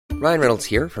Ryan Reynolds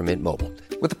here from Mint Mobile.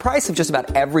 With the price of just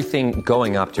about everything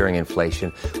going up during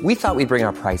inflation, we thought we'd bring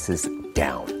our prices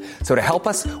down. So to help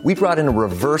us, we brought in a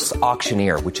reverse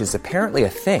auctioneer, which is apparently a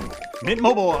thing. Mint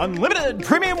Mobile Unlimited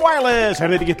Premium Wireless. How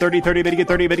to get 30, 30, bit to get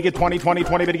 30, bit to get 20, 20,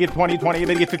 20, bit to get 20, 20,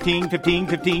 bit to get 15, 15,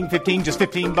 15, 15, just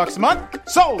 $15 a month?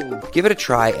 Sold! Give it a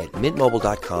try at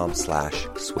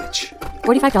mintmobile.com/switch.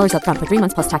 $45 up front for 3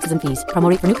 months plus taxes and fees. Promo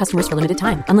rate for new customers for limited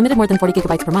time. Unlimited more than 40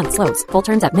 gigabytes per month. Slows full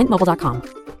terms at mintmobile.com.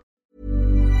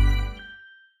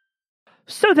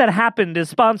 So That Happened is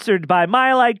sponsored by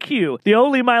MileIQ, the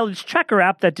only mileage tracker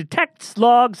app that detects,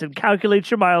 logs, and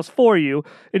calculates your miles for you,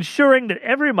 ensuring that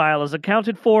every mile is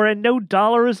accounted for and no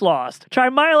dollar is lost. Try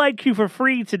MileIQ for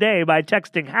free today by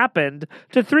texting HAPPENED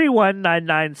to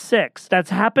 31996.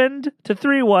 That's HAPPENED to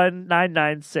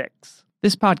 31996.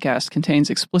 This podcast contains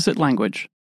explicit language.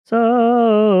 So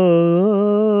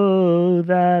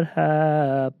that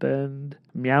happened.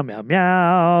 Meow, meow,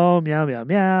 meow, meow, meow,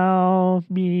 meow,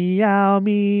 meow,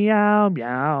 meow,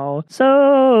 meow.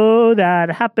 So that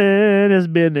happened has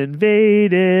been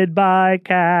invaded by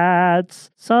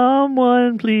cats.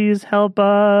 Someone please help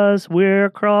us. We're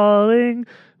crawling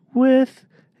with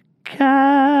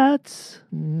cats.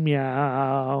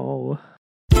 Meow.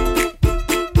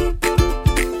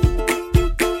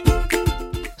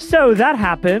 So that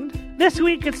happened. This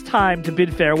week it's time to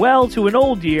bid farewell to an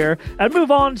old year and move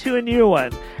on to a new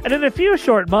one. And in a few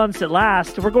short months at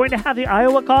last, we're going to have the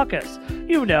Iowa caucus.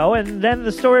 You know, and then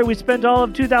the story we spent all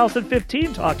of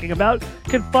 2015 talking about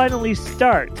can finally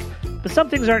start. But some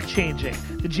things aren't changing.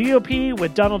 The GOP,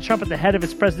 with Donald Trump at the head of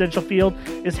its presidential field,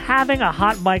 is having a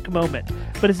hot mic moment.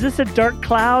 But is this a dark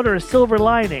cloud or a silver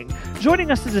lining? Joining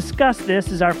us to discuss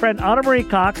this is our friend Anna Marie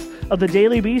Cox of the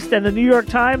Daily Beast and the New York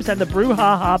Times and the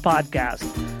Brouhaha podcast.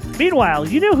 Meanwhile,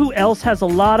 you know who else has a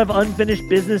lot of unfinished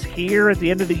business here at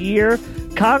the end of the year?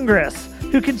 Congress,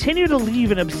 who continue to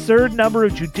leave an absurd number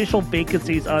of judicial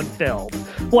vacancies unfilled.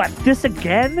 What, this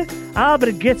again? But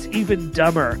it gets even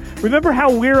dumber. Remember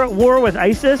how we're at war with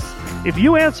ISIS? If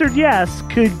you answered yes,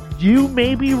 could you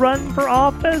maybe run for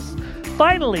office?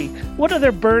 Finally, what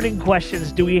other burning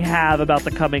questions do we have about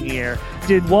the coming year?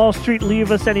 Did Wall Street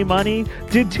leave us any money?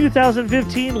 Did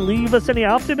 2015 leave us any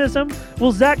optimism?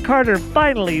 Will Zach Carter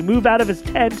finally move out of his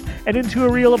tent and into a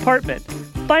real apartment?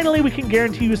 Finally, we can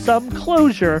guarantee you some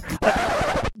closure.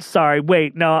 I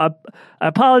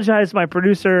apologize. My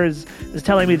producer is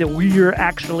telling me that we're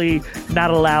actually not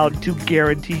allowed to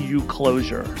guarantee you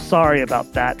closure. Sorry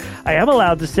about that. I am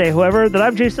allowed to say, however, that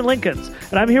I'm Jason Linkins,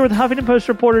 and I'm here with Huffington Post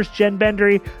reporters Jen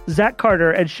Bendry, Zach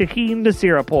Carter, and Shaheen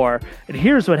Nasirapur. And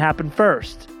here's what happened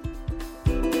first.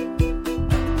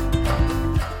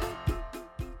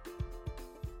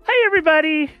 Hi,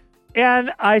 everybody.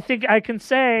 And I think I can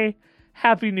say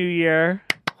Happy New Year.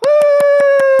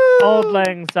 Auld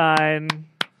Lang Syne.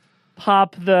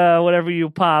 Pop the whatever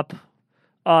you pop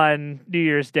on New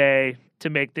Year's Day to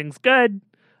make things good.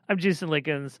 I'm Jason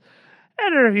Linkins,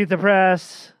 editor of Eat the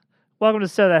Press. Welcome to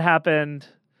So That Happened,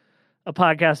 a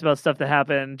podcast about stuff that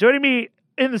happened. Joining me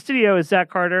in the studio is Zach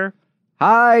Carter.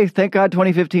 Hi, thank God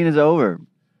 2015 is over.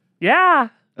 Yeah. It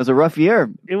was a rough year.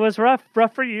 It was rough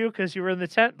for you because you were in the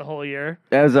tent the whole year.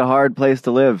 That was a hard place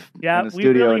to live. Yeah, in a we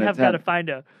studio really in a have got to tent. find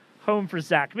a home for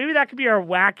Zach. Maybe that could be our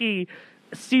wacky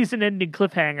season-ending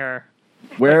cliffhanger.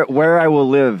 Where I will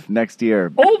live next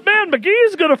year. Old Man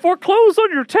McGee's going to foreclose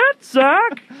on your tent,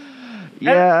 Zach.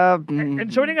 Yeah. And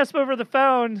joining us over the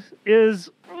phone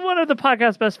is one of the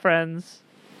podcast's best friends,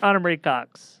 Anna Marie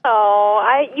Cox.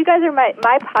 Oh, you guys are my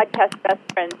podcast best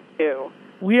friends too.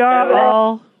 We're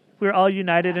all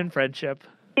united in friendship.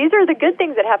 These are the good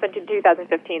things that happened in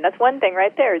 2015. That's one thing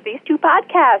right there. These two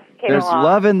podcasts came There's along.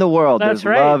 love in the world. That's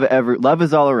There's right. love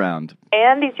is all around.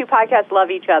 And these two podcasts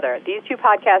love each other. These two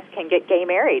podcasts can get gay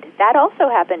married. That also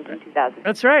happened in 2015.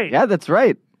 That's right. Yeah, that's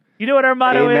right. You know what our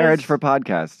motto Gay is? marriage for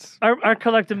podcasts. Our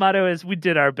collective motto is, we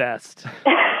did our best.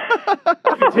 We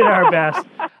did our best.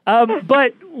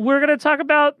 But we're going to talk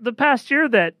about the past year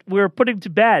that we're putting to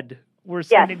bed. We're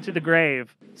sending to the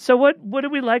grave. So what do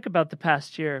we like about the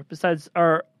past year besides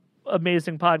our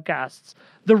amazing podcasts?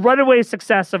 The runaway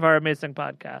success of our amazing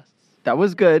podcasts. That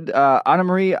was good. Anna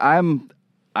Marie, I'm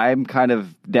kind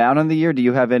of down on the year. Do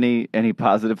you have any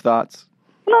positive thoughts?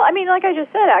 Well, I mean, like I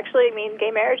just said, actually, I mean, gay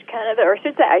marriage I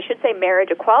should say marriage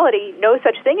equality. No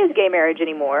such thing as gay marriage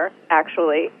anymore,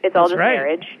 actually. It's all just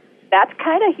marriage. That's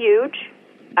kind of huge,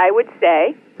 I would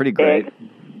say. Pretty great. Big.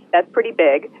 That's pretty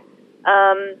big.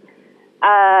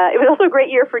 It was also a great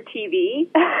year for TV.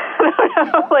 I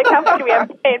don't know, like, how much do we have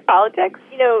to say in politics?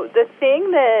 You know, the thing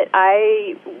that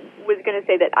I was going to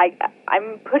say that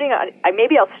I'm putting on,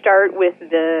 maybe I'll start with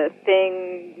the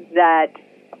thing that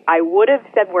I would have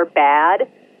said were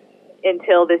bad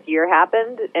until this year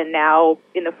happened, and now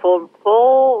in the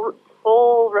full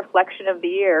reflection of the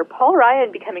year, Paul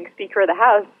Ryan becoming Speaker of the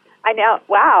House,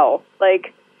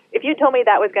 like, if you told me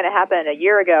that was going to happen a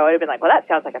year ago, I'd have been like, well, that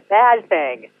sounds like a bad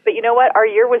thing. But you know what? Our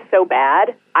year was so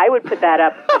bad, I would put that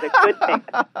up as a good thing.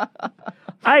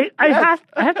 I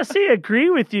have to say, I agree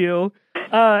with you.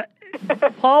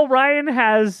 Paul Ryan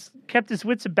has kept his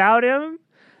wits about him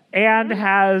and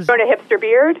has grown a hipster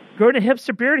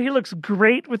beard. He looks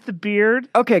great with the beard.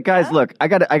 Okay, guys, look, I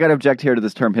got to object here to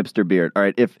this term hipster beard. All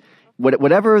right, if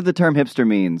whatever the term hipster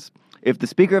means, if the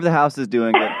Speaker of the House is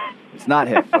doing it, it's not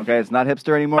hip, okay? It's not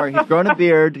hipster anymore. He's grown a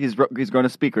beard. He's grown a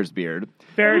speaker's beard.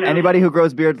 Fair enough. Anybody who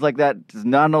grows beards like that is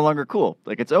no longer cool.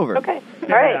 Like, it's over. Okay. All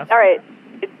right.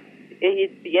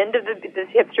 He's the end of this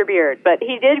hipster beard. But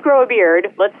he did grow a beard.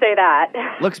 Let's say that.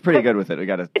 Looks pretty good with it.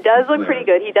 It does look pretty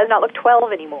good. He does not look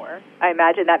 12 anymore. I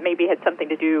imagine that maybe had something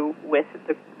to do with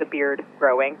the beard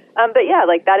growing. But yeah,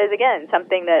 like that is, again,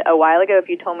 something that a while ago, if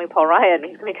you told me Paul Ryan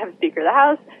was going to become Speaker of the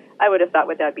House, I would have thought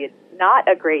that would be not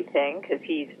a great thing because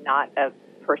he's not a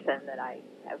person that I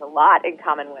have a lot in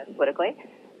common with politically.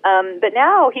 But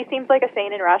now he seems like a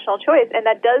sane and rational choice, and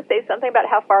that does say something about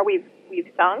how far we've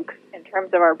sunk in terms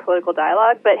of our political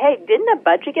dialogue. But hey, didn't a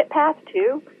budget get passed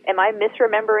too? Am I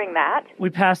misremembering that?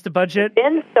 We passed a budget. It's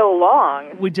been so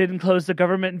long. We didn't close the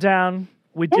government down.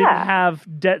 We didn't have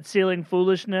debt ceiling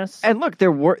foolishness. And look,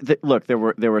 there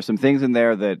were some things in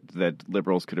there that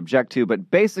liberals could object to, but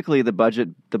basically the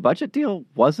budget deal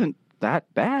wasn't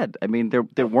that bad. I mean,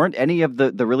 there weren't any of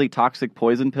the really toxic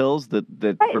poison pills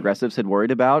that progressives had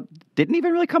worried about. Didn't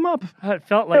even really come up. It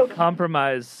felt like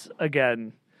compromise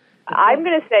again. I'm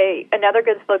going to say another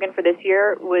good slogan for this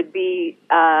year would be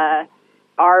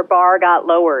our bar got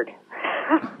lowered.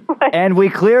 And we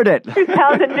cleared it.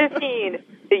 2015,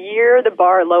 the year the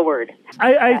bar lowered.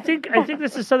 I think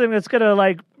this is something that's going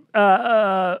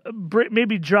to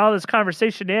maybe draw this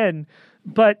conversation in.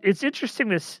 But it's interesting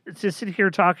to sit here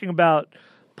talking about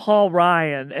Paul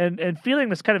Ryan and feeling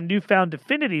this kind of newfound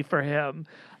affinity for him.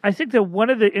 I think that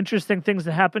one of the interesting things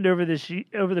that happened over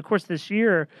the course of this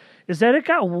year is that it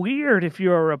got weird if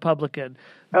you're a Republican.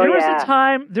 There was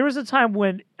a time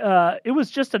when it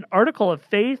was just an article of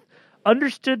faith,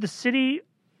 understood the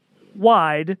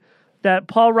city-wide that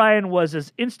Paul Ryan was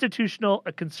as institutional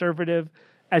a conservative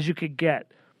as you could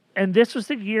get. And this was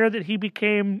the year that he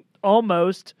became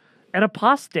almost an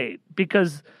apostate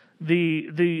because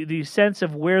the sense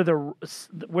of where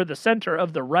the center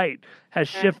of the right has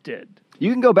shifted.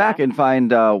 You can go back and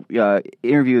find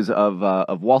interviews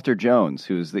of Walter Jones,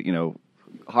 who's the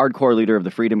hardcore leader of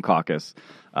the Freedom Caucus.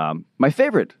 My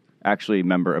favorite, actually,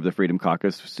 member of the Freedom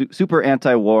Caucus, super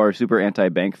anti-war, super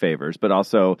anti-bank favors, but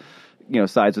also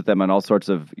sides with them on all sorts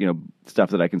of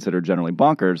stuff that I consider generally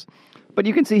bonkers. But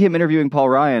you can see him interviewing Paul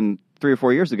Ryan 3 or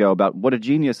 4 years ago about what a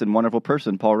genius and wonderful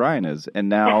person Paul Ryan is. And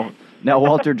now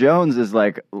Walter Jones is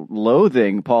like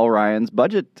loathing Paul Ryan's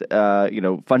budget,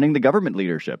 funding the government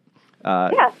leadership.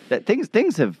 That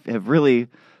things have really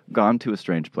gone to a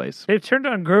strange place. They've turned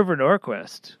on Grover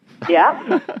Norquist.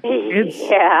 Yeah.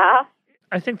 Yeah.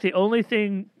 I think the only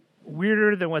thing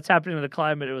weirder than what's happening in the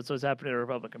climate is what's happening in the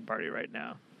Republican Party right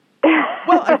now.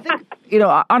 Well, I think,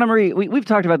 Anna Marie, we've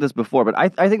talked about this before, but I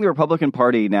think the Republican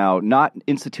Party now, not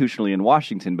institutionally in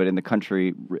Washington, but in the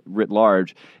country writ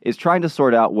large, is trying to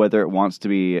sort out whether it wants to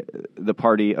be the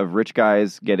party of rich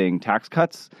guys getting tax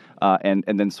cuts and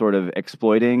then sort of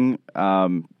exploiting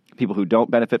people who don't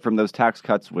benefit from those tax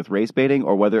cuts with race baiting,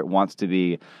 or whether it wants to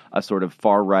be a sort of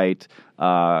far-right,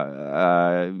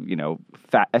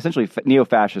 essentially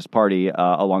neo-fascist party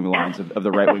along the lines of the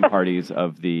right-wing parties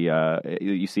of the,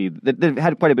 you see, that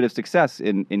had quite a bit of success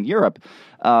in Europe.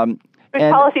 Whose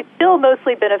policy still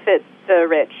mostly benefits the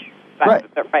rich. Right.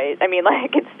 I mean,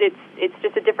 like, it's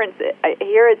just a difference.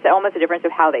 Here it's almost a difference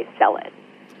of how they sell it.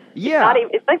 Yeah.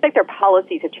 It's not like their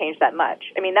policies have changed that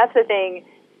much. I mean, that's the thing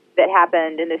that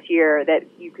happened in this year that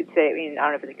you could say, I mean, I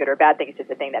don't know if it's a good or a bad thing, it's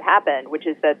just a thing that happened, which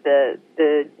is that the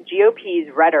GOP's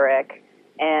rhetoric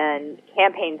and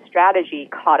campaign strategy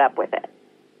caught up with it.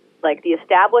 Like, the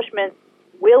establishment's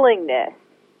willingness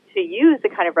to use the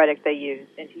kind of rhetoric they use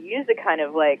and to use the kind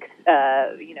of,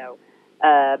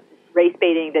 race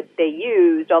baiting that they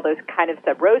used, all those kind of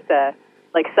sub rosa,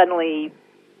 like, suddenly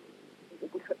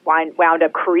wound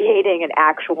up creating an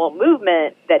actual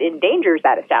movement that endangers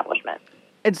that establishment.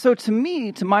 And so to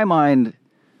my mind,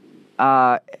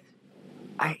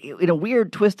 in a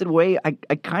weird, twisted way,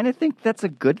 I kind of think that's a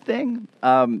good thing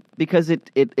because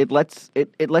it lets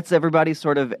everybody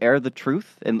sort of air the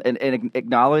truth and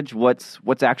acknowledge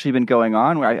what's actually been going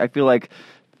on. I feel like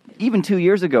even 2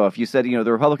 years ago, if you said,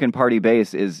 the Republican Party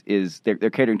base is they're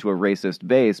catering to a racist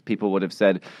base, people would have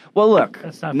said, well, look,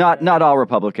 not all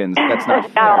Republicans. That's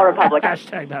not fair. Not all Republicans.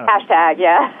 Hashtag no. Hashtag,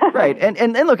 yeah. Right,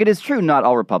 and look, it is true, not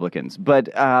all Republicans, but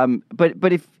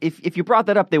if you brought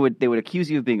that up, they would accuse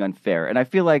you of being unfair, and I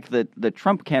feel like the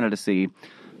Trump candidacy,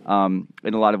 in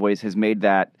a lot of ways, has made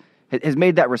that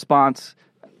response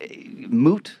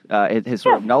moot. It has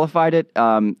sort of nullified it.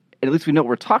 And at least we know what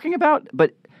we're talking about.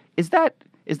 But is it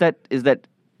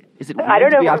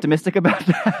weird to be optimistic about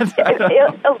that?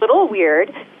 It's a little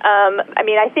weird.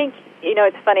 I think,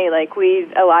 it's funny, like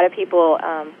a lot of people,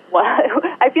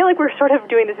 I feel like we're sort of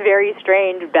doing this very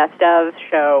strange best of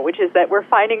show, which is that we're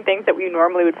finding things that we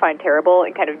normally would find terrible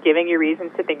and kind of giving you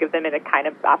reasons to think of them in a kind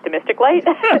of optimistic light.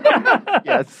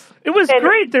 Yes. It was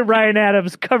great that Ryan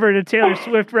Adams covered a Taylor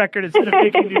Swift record instead of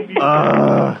making new music.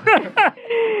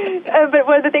 But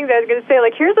one of the things I was going to say,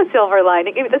 like, here's a silver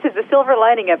lining. This is the silver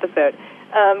lining episode,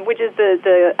 which is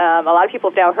a lot of people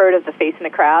have now heard of The Face in the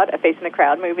Crowd, a Face in the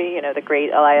Crowd movie, the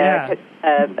great Elia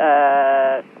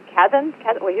Kazan?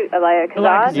 Elia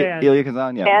Kazan? Elia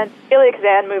Kazan, yeah. And Elia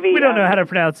Kazan movie. We don't know how to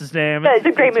pronounce his name. It's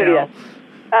a great movie,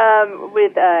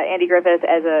 with Andy Griffith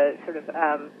as a sort of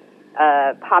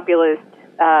populist,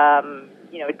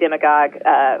 demagogue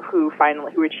who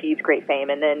achieves great fame,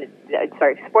 and then,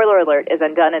 spoiler alert, is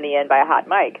undone in the end by a hot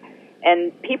mic.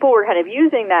 And people were kind of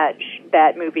using that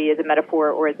movie as a metaphor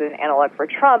or as an analog for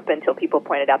Trump until people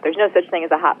pointed out there's no such thing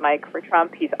as a hot mic for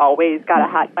Trump. He's always got a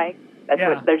hot mic.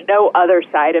 There's no other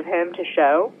side of him to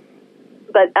show.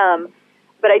 But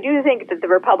I do think that the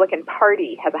Republican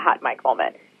Party has a hot mic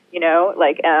moment.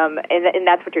 And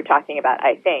that's what you're talking about,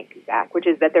 I think, Zach, which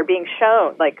is that they're being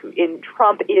shown, in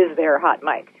Trump is their hot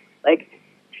mic.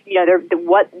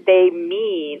 What they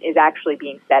mean is actually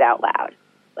being said out loud.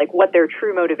 What their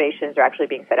true motivations are actually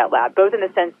being said out loud, both in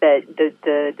the sense that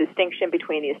the distinction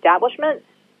between the establishment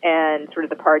and sort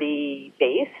of the party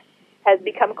base has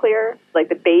become clear.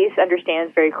 The base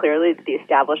understands very clearly that the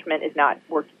establishment is not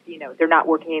they're not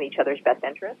working in each other's best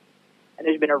interest. And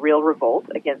there's been a real revolt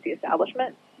against the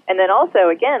establishment. And then also,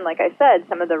 again, like I said,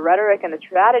 some of the rhetoric and the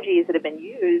strategies that have been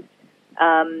used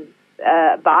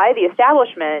by the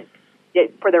establishment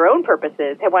for their own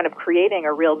purposes have wound up creating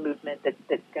a real movement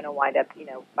that's going to wind up,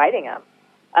 fighting them.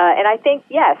 And I think,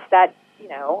 yes, that,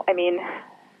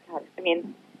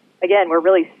 again, we're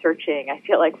really searching, I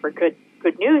feel like, for good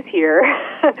news here.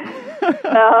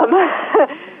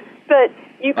 But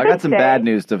you could I got some bad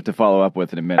news to follow up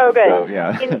with in a minute. Oh, good. So,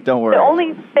 yeah, don't worry. The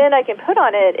only spin I can put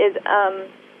on it is,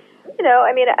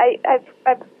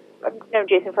 I've known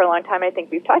Jason for a long time. I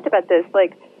think we've talked about this.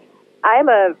 I'm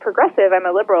a progressive. I'm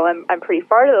a liberal. I'm pretty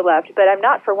far to the left, but I'm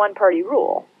not for one-party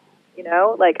rule.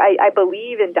 I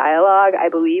believe in dialogue. I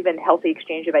believe in healthy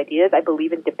exchange of ideas. I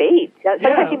believe in debate.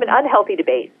 Sometimes even unhealthy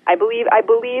debate. I believe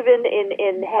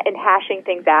in hashing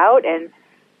things out, and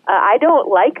I don't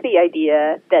like the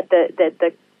idea that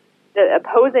the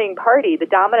opposing party, the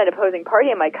dominant opposing party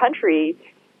in my country,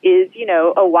 is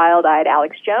a wild-eyed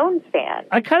Alex Jones fan.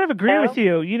 I kind of agree with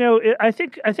you. I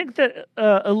think that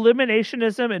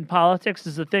eliminationism in politics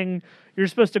is the thing you're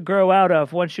supposed to grow out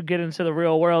of once you get into the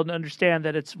real world and understand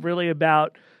that it's really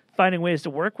about finding ways to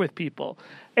work with people.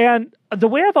 And the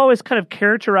way I've always kind of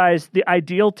characterized the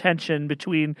ideal tension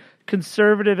between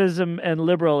conservatism and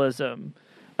liberalism,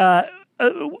 on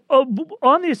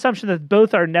the assumption that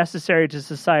both are necessary to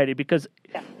society, because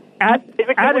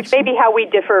which may be how we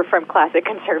differ from classic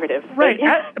conservatives. Right.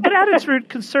 But at its root,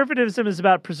 conservatism is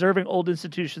about preserving old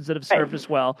institutions that have served us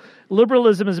well.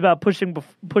 Liberalism is about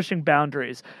pushing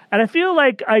boundaries. And I feel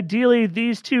like ideally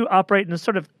these two operate in a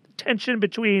sort of tension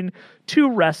between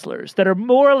two wrestlers that are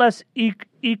more or less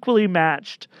equally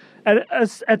matched.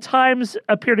 At times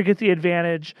appear to get the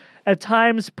advantage, at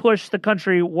times push the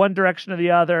country one direction or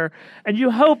the other, and you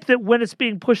hope that when it's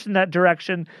being pushed in that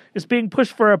direction, it's being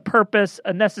pushed for a purpose,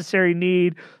 a necessary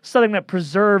need, something that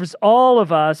preserves all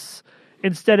of us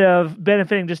instead of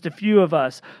benefiting just a few of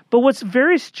us. But what's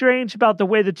very strange about the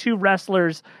way the two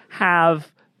wrestlers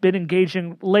have been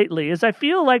engaging lately is I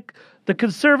feel like the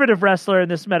conservative wrestler in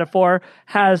this metaphor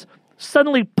has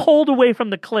suddenly pulled away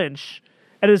from the clinch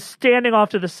and is standing off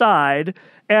to the side,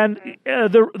 and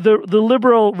the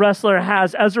liberal wrestler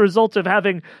has, as a result of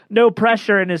having no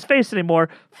pressure in his face anymore,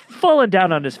 fallen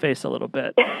down on his face a little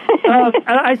bit. And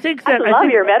I think that I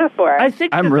love your metaphor.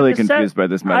 I'm really confused by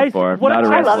this metaphor. What I'm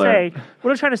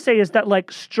trying to say is that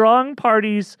strong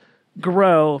parties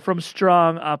grow from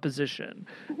strong opposition.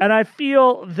 And I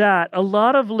feel that a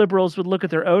lot of liberals would look at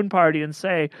their own party and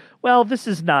say, well, this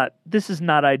is not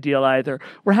ideal either.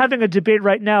 We're having a debate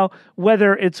right now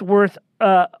whether it's worth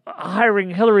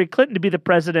hiring Hillary Clinton to be the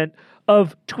president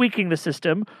of tweaking the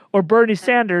system, or Bernie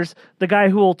Sanders, the guy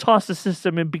who will toss the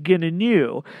system and begin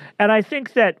anew. And I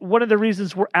think that one of the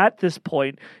reasons we're at this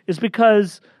point is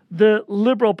because the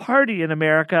liberal party in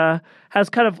America has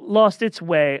kind of lost its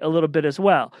way a little bit as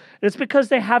well. It's because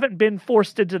they haven't been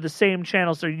forced into the same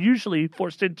channels they're usually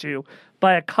forced into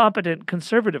by a competent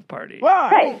conservative party.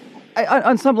 Well,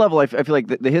 on some level, I feel like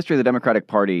the history of the Democratic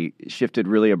Party shifted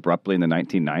really abruptly in the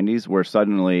 1990s, where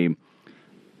suddenly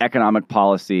economic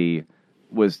policy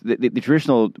was the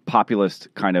traditional populist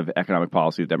kind of economic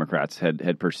policy the Democrats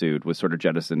had pursued was sort of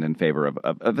jettisoned in favor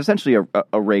of essentially a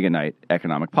Reaganite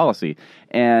economic policy.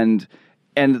 And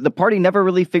the party never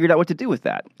really figured out what to do with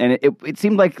that. And it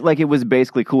seemed like it was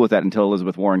basically cool with that until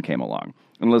Elizabeth Warren came along.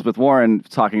 And Elizabeth Warren,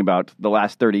 talking about the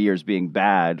last 30 years being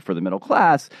bad for the middle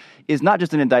class, is not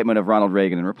just an indictment of Ronald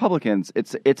Reagan and Republicans.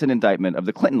 It's an indictment of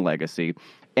the Clinton legacy.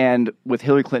 And with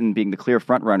Hillary Clinton being the clear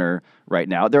frontrunner right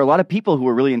now, there are a lot of people who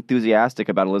are really enthusiastic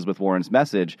about Elizabeth Warren's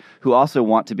message who also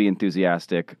want to be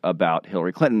enthusiastic about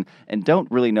Hillary Clinton and don't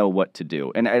really know what to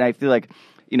do. And I feel like,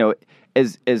 you know,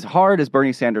 as hard as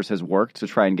Bernie Sanders has worked to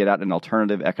try and get out an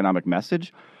alternative economic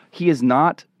message, he is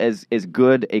not as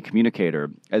good a communicator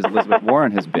as Elizabeth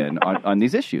Warren has been on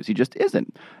these issues. He just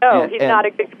isn't. Oh, he's not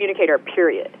a good communicator,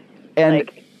 period. And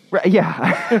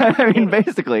yeah, I mean,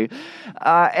 basically.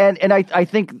 And I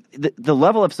think the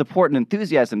level of support and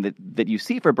enthusiasm that you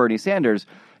see for Bernie Sanders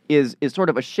is sort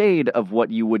of a shade of what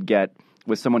you would get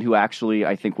with someone who actually,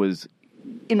 I think, was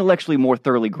intellectually more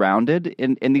thoroughly grounded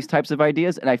in these types of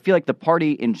ideas. And I feel like the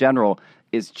party in general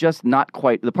is just not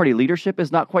quite, the party leadership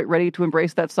is not quite ready to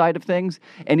embrace that side of things.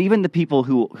 And even the people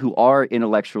who are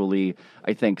intellectually,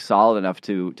 I think, solid enough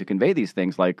to convey these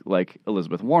things, like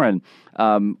Elizabeth Warren,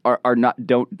 are not,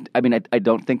 I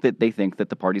don't think that they think that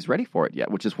the party's ready for it yet,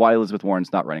 which is why Elizabeth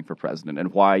Warren's not running for president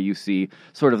and why you see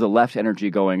sort of the left energy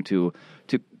going to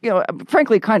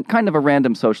frankly, kind of a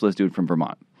random socialist dude from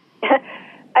Vermont.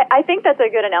 I think that's a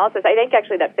good analysis. I think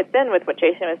actually that fits in with what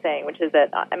Jason was saying, which is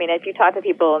that, I mean, if you talk to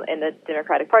people in the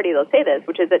Democratic Party, they'll say this,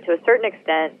 which is that to a certain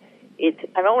extent,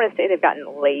 I don't want to say they've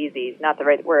gotten lazy, it's not the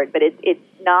right word, but it's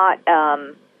not,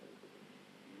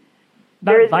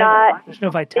 there's no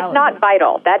vitality. It's not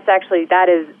vital. That's actually, that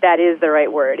is the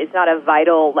right word. It's not a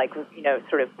vital,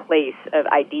 sort of place of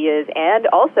ideas and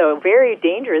also very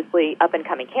dangerously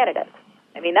up-and-coming candidates.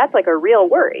 I mean, that's like a real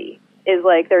worry. Is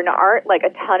like there aren't like a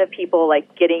ton of people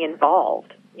like getting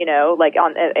involved,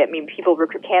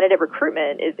 candidate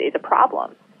recruitment is a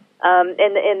problem, and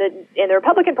the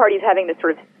Republican Party is having this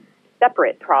sort of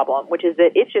separate problem, which is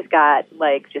that it's just got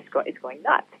it's going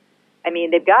nuts. I mean,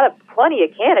 they've got plenty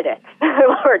of candidates,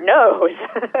 Lord knows.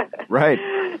 Right.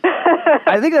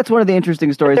 I think that's one of the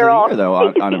interesting stories of the year,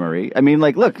 though, Anna Marie. I mean,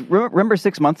 look, remember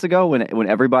 6 months ago when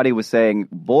everybody was saying,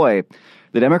 boy,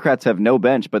 the Democrats have no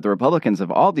bench, but the Republicans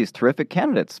have all these terrific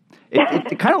candidates.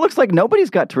 It kind of looks like nobody's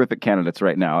got terrific candidates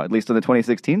right now, at least on the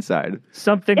 2016 side.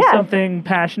 Something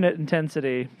passionate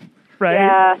intensity,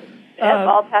 right? Yeah,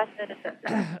 all passionate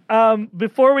intensity.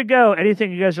 Before we go,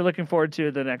 anything you guys are looking forward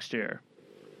to the next year?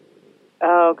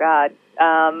 Oh, God.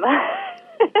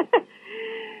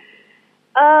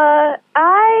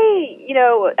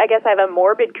 I guess I have a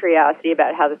morbid curiosity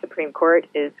about how the Supreme Court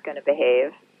is going to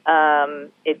behave.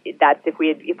 That's if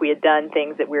we had done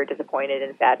things that we were disappointed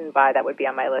and saddened by, that would be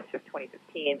on my list of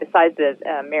 2015. Besides the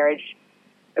marriage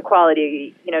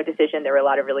equality, decision, there were a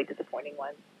lot of really disappointing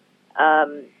ones.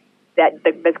 That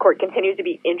this court continues to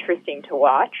be interesting to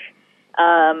watch.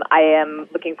 I am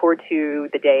looking forward to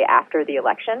the day after the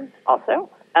election, also.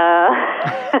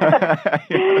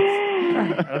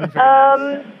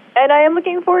 And I am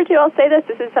looking forward to, I'll say this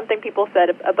is something people said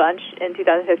a bunch in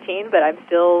 2015, but I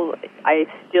still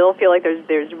feel like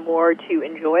there's more to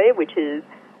enjoy, which is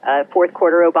fourth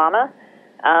quarter Obama,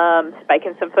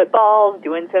 spiking some footballs,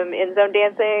 doing some end-zone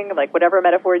dancing, like whatever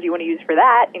metaphors you want to use for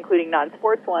that, including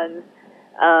non-sports ones.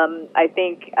 I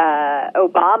think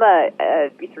Obama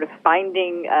sort of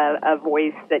finding a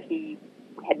voice that he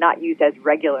had not used as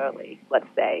regularly, let's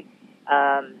say,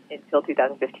 until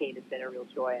 2015 has been a real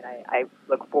joy, and I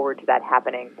look forward to that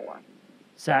happening more.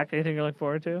 Zach, anything you look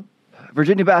forward to?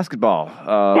 Virginia basketball.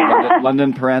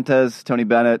 London Parantes, Tony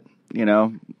Bennett,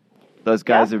 those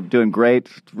guys are doing great.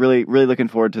 Really, really looking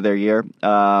forward to their year.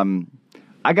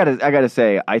 I gotta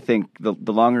say, I think the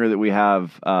longer that we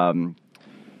have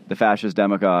the fascist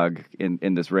demagogue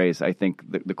in this race, I think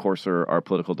the coarser our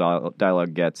political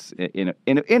dialogue gets in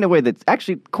a way that's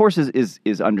actually coarse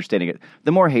is understanding it.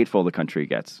 The more hateful the country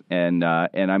gets, and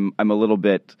I'm a little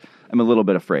bit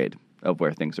afraid of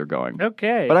where things are going.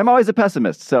 Okay, but I'm always a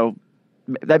pessimist, so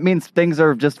that means things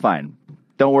are just fine.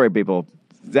 Don't worry, people.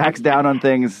 Zach's down on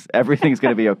things. Everything's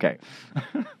going to be okay.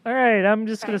 All right, I'm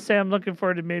just going to say I'm looking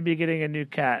forward to maybe getting a new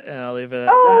cat, and I'll leave it at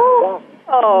that.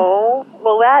 Oh,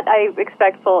 well, that I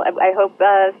expect I hope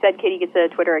said Kitty gets a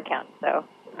Twitter account, so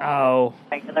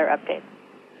regular updates.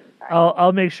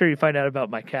 I'll make sure you find out about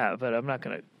my cat, but I'm not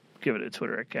going to give it a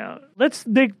Twitter account. Let's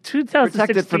make 2016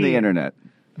 protect it from the internet.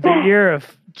 The year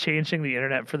of changing the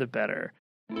internet for the better.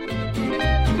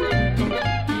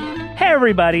 Hey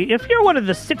everybody, if you're one of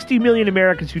the 60 million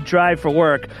Americans who drive for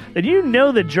work, then you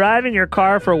know that driving your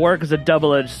car for work is a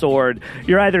double-edged sword.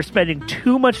 You're either spending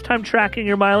too much time tracking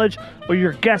your mileage, or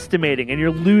you're guesstimating and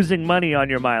you're losing money on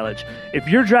your mileage. If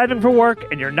you're driving for work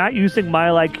and you're not using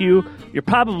MileIQ, you're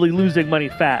probably losing money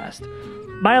fast.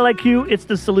 MileIQ, it's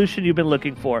the solution you've been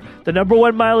looking for. The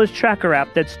 #1 mileage tracker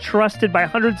app that's trusted by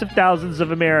hundreds of thousands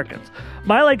of Americans.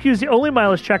 MileIQ is the only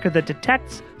mileage tracker that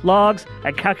detects, logs,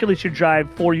 and calculates your drive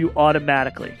for you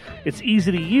automatically. It's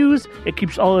easy to use. It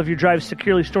keeps all of your drives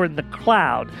securely stored in the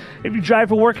cloud. If you drive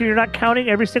for work and you're not counting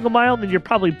every single mile, then you're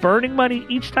probably burning money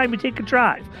each time you take a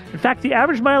drive. In fact, the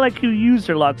average MileIQ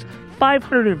user logs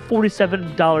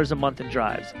 $547 a month in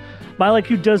drives.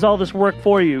 MileIQ does all this work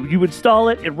for you. You install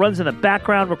it, it runs in the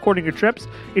background recording your trips.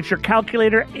 It's your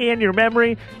calculator and your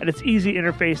memory, and its easy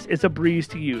interface is a breeze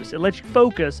to use. It lets you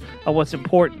focus on what's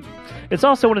important. It's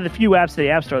also one of the few apps in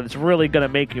the App Store that's really going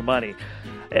to make you money.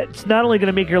 It's not only going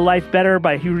to make your life better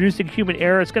by reducing human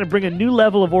error, it's going to bring a new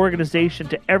level of organization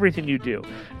to everything you do.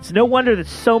 It's no wonder that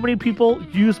so many people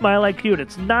use MileIQ, and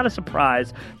it's not a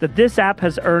surprise that this app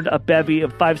has earned a bevy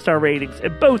of 5-star ratings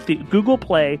in both the Google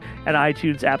Play and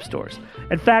iTunes app stores.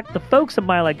 In fact, the folks at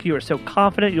MileIQ are so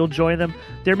confident you'll join them,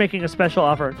 they're making a special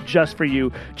offer just for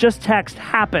you. Just text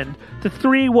HAPPENED to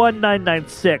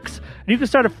 31996, and you can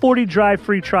start a 40-drive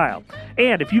free trial.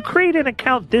 And if you create an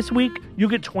account this week, you'll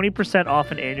get 20%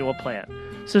 off an annual plan.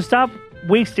 So stop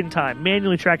wasting time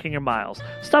manually tracking your miles.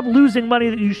 Stop losing money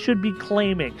that you should be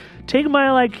claiming. Take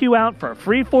MileIQ out for a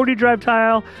free 40-drive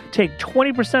trial. Take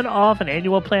 20% off an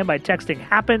annual plan by texting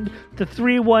HAPPENED to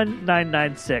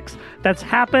 31996. That's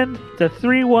HAPPENED to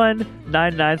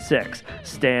 31996.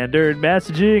 Standard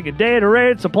messaging and data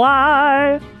rates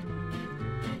apply.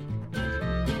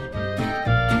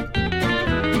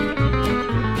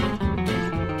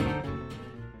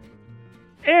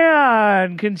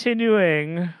 And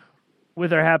continuing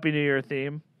with our Happy New Year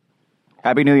theme.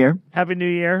 Happy New Year. Happy New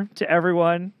Year to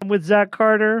everyone. I'm with Zach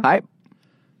Carter. Hi.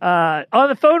 On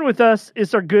the phone with us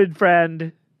is our good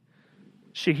friend,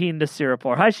 Shaheen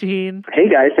Nasirapur. Hi, Shaheen. Hey,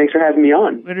 guys. Thanks for having me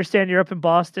on. We understand you're up in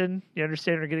Boston. You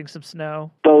understand we're getting some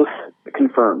snow. Both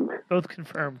confirmed. Both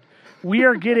confirmed. We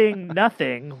are getting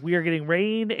nothing. We are getting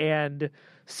rain and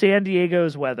San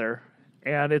Diego's weather,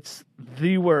 and it's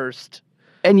the worst.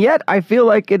 And yet, I feel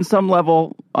like on some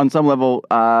level,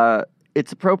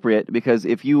 it's appropriate, because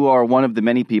if you are one of the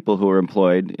many people who are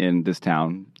employed in this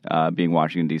town, being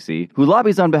Washington, D.C., who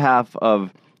lobbies on behalf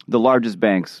of the largest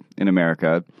banks in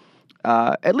America,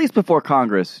 at least before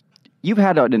Congress, you've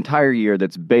had an entire year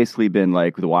that's basically been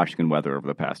like the Washington weather over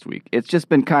the past week. It's just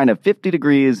been kind of 50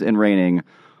 degrees and raining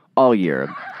all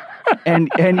year.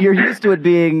 and you're used to it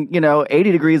being,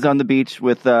 80 degrees on the beach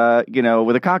with a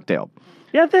cocktail.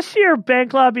 Yeah, this year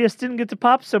bank lobbyists didn't get to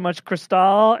pop so much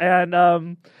Cristal,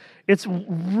 and it's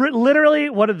literally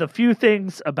one of the few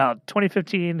things about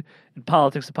 2015 in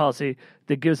politics and policy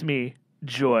that gives me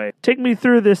joy. Take me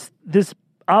through this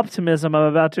optimism I'm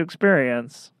about to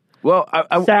experience. Well,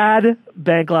 sad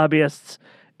bank lobbyists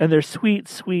and their sweet,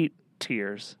 sweet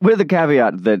tears. With the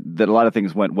caveat that a lot of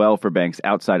things went well for banks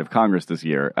outside of Congress this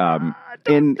year.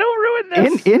 Don't ruin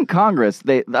this. In Congress,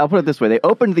 I'll put it this way. They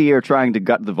opened the year trying to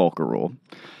gut the Volcker Rule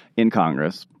in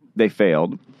Congress. They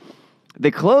failed. They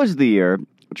closed the year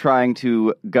trying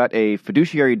to gut a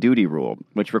fiduciary duty rule,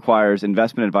 which requires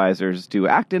investment advisors to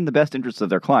act in the best interests of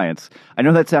their clients. I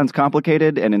know that sounds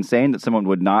complicated and insane, that someone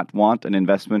would not want an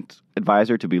investment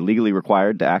advisor to be legally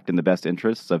required to act in the best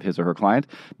interests of his or her client,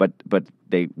 but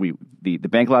the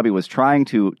bank lobby was trying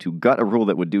to gut a rule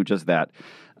that would do just that.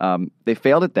 They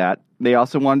failed at that. They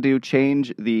also wanted to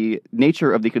change the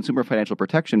nature of the Consumer Financial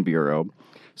Protection Bureau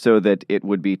so that it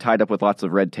would be tied up with lots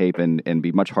of red tape and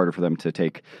be much harder for them to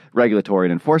take regulatory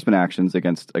and enforcement actions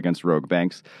against rogue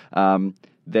banks.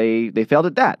 They failed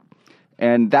at that,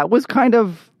 and that was kind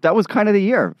of the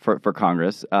year for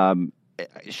Congress.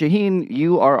 Shaheen,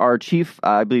 you are our chief,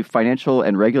 I believe, financial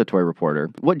and regulatory reporter.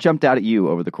 What jumped out at you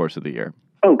over the course of the year?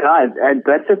 Oh, God,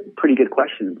 that's a pretty good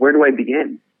question. Where do I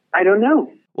begin? I don't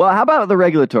know. Well, how about the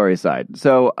regulatory side?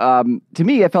 So, to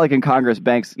me, I felt like in Congress,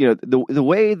 banks, the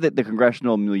way that the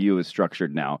congressional milieu is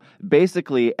structured now,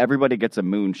 basically everybody gets a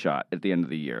moonshot at the end of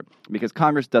the year because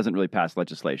Congress doesn't really pass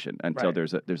legislation until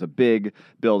there's a big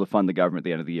bill to fund the government at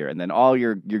the end of the year, and then all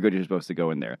your goodies are supposed to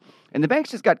go in there. And the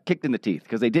banks just got kicked in the teeth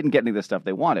because they didn't get any of the stuff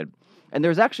they wanted. And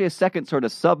there's actually a second sort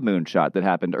of sub-moonshot that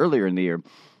happened earlier in the year,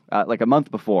 like a month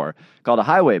before, called a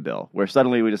highway bill, where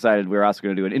suddenly we decided we were also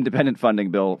going to do an independent funding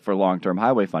bill for long-term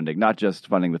highway funding, not just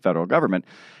funding the federal government.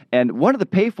 And one of the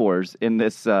pay-fors in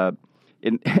this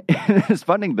in this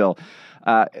funding bill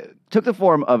took the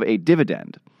form of a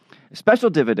dividend, a special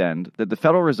dividend that the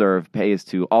Federal Reserve pays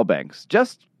to all banks,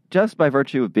 just by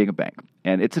virtue of being a bank.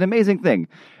 And it's an amazing thing.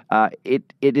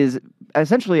 It is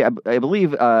essentially, I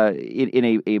believe,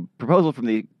 in a proposal from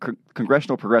the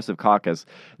Congressional Progressive Caucus,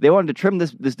 they wanted to trim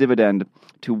this dividend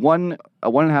to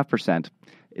 1.5%.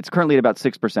 It's currently at about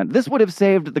 6%. This would have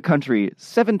saved the country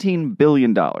 $17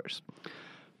 billion.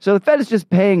 So the Fed is just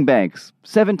paying banks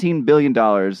 $17 billion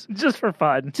just for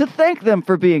fun to thank them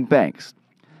for being banks.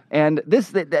 And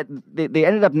they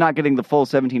ended up not getting the full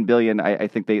 $17 billion. I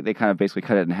think they kind of basically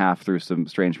cut it in half through some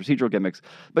strange procedural gimmicks.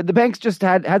 But the banks just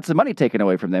had some money taken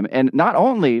away from them. And not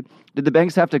only did the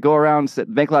banks have to go around,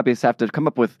 bank lobbyists have to come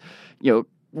up with,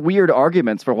 weird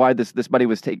arguments for why this money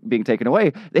was being taken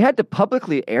away. They had to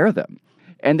publicly air them.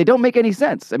 And they don't make any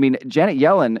sense. I mean, Janet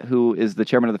Yellen, who is the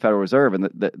chairman of the Federal Reserve, and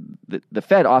the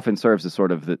Fed often serves as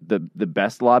sort of the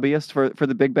best lobbyist for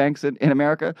the big banks in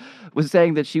America, was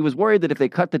saying that she was worried that if they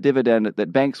cut the dividend,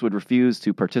 that banks would refuse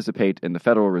to participate in the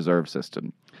Federal Reserve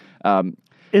System.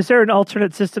 Is there an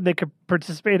alternate system they could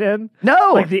participate in?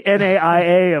 No. Like the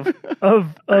NAIA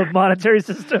of monetary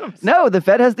systems? No, the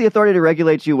Fed has the authority to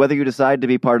regulate you whether you decide to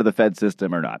be part of the Fed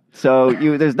system or not. So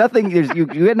there's nothing, you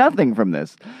get nothing from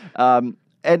this.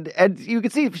 And you can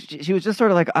see she was just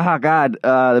sort of like, God,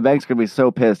 the bank's going to be so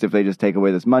pissed if they just take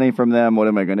away this money from them. What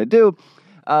am I going to do?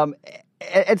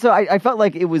 And so I felt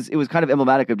like it was kind of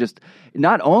emblematic of just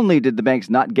not only did the banks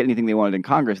not get anything they wanted in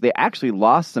Congress, they actually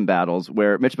lost some battles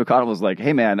where Mitch McConnell was like,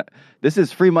 hey, man, this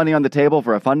is free money on the table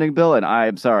for a funding bill. And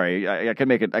I'm sorry, I can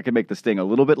make the sting a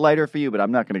little bit lighter for you, but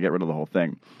I'm not going to get rid of the whole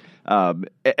thing.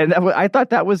 And I thought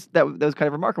that was kind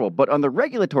of remarkable. But on the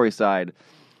regulatory side,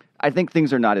 I think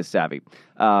things are not as savvy.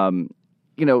 The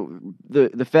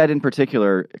Fed in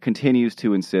particular continues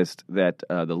to insist that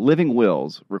the living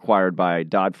wills required by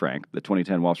Dodd-Frank, the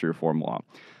 2010 Wall Street Reform Law,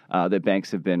 that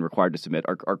banks have been required to submit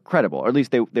are credible. Or at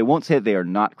least they won't say they are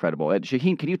not credible. And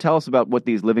Shaheen, can you tell us about what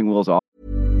these living wills are?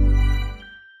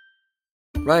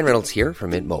 Ryan Reynolds here from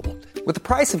Mint Mobile. With the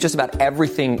price of just about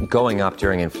everything going up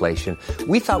during inflation,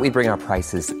 we thought we'd bring our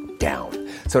prices down.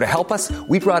 So to help us,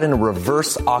 we brought in a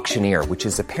reverse auctioneer, which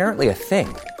is apparently a thing.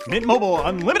 Mint Mobile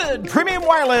Unlimited Premium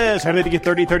Wireless. How to get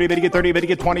 30, 30, bit to get 30, bit to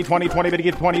get 20, 20, 20, bit to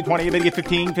get 20, 20, bit to get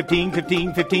 15, 15,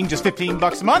 15, 15, just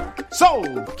 $15 a month?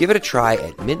 Sold! Give it a try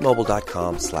at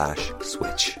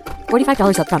mintmobile.com/switch.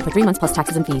 $45 up front for 3 months plus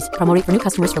taxes and fees. Promo rate for new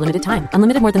customers for limited time.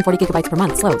 Unlimited more than 40 gigabytes per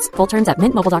month. Slows full terms at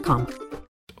mintmobile.com.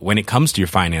 When it comes to your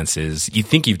finances, you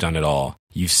think you've done it all.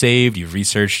 You've saved, you've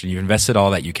researched, and you've invested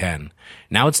all that you can.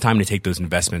 Now it's time to take those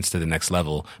investments to the next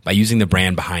level by using the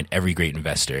brand behind every great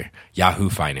investor,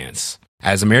 Yahoo Finance.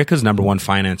 As America's #1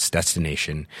 finance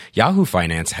destination, Yahoo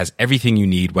Finance has everything you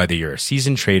need, whether you're a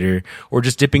seasoned trader or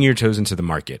just dipping your toes into the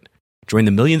market. Join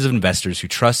the millions of investors who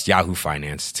trust Yahoo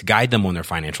Finance to guide them on their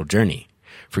financial journey.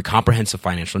 For comprehensive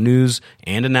financial news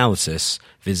and analysis,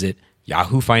 visit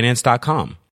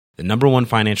yahoofinance.com. The #1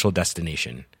 financial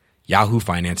destination,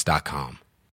 yahoofinance.com.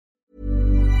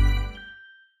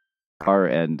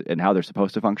 And how they're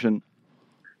supposed to function?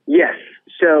 Yes.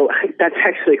 So that's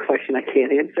actually a question I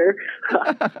can't answer.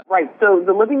 Right. So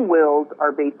the living wills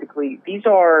are basically, it's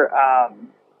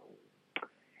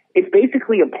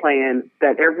basically a plan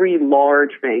that every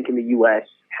large bank in the U.S.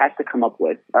 has to come up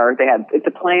with. It's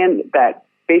a plan that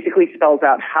basically spells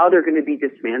out how they're going to be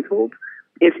dismantled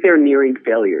if they're nearing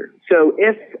failure. So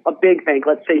if a big bank,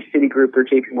 let's say Citigroup or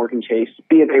JP Morgan Chase,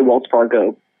 BofA, Wells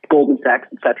Fargo, Goldman Sachs,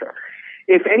 etc.,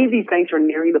 if any of these banks are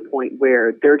nearing the point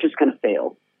where they're just going to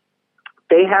fail,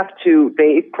 they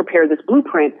prepare this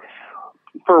blueprint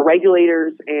for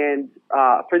regulators and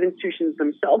for the institutions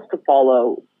themselves to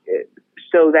follow,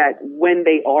 so that when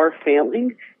they are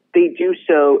failing, they do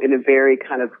so in a very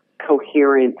kind of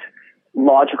coherent,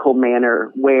 logical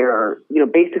manner where,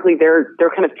 basically they're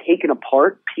kind of taken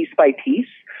apart piece by piece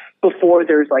before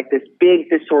there's like this big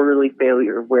disorderly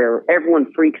failure where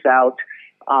everyone freaks out.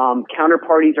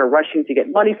 Counterparties are rushing to get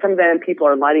money from them. People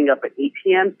are lining up at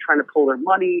ATMs trying to pull their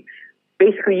money.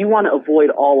 Basically, you want to avoid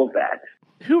all of that.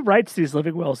 Who writes these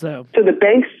living wills, though? So the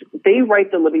banks, they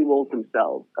write the living wills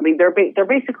themselves. I mean, they're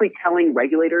basically telling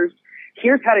regulators,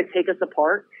 here's how to take us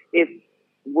apart if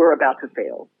we're about to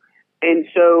fail. And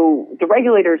so the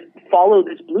regulators follow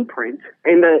this blueprint.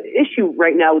 And the issue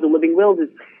right now with the living wills is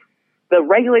the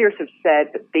regulators have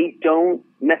said that they don't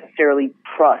necessarily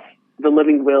trust the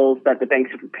living wills that the banks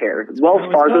have prepared.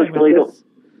 Wells Fargo is really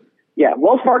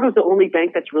Wells Fargo is the only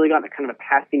bank that's really gotten a kind of a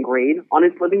passing grade on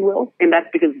its living will, and that's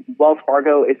because Wells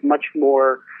Fargo is much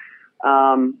more.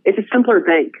 It's a simpler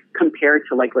bank compared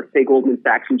to, like, let's say Goldman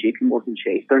Sachs and J.P. Morgan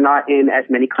Chase. They're not in as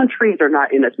many countries. They're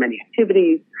not in as many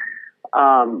activities.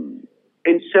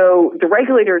 And so the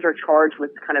regulators are charged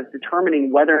with kind of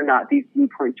determining whether or not these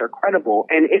blueprints are credible.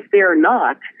 And if they're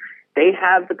not, they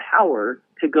have the power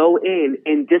to go in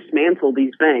and dismantle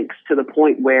these banks to the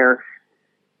point where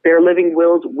their living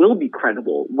wills will be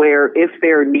credible, where if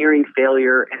they're nearing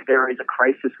failure and there is a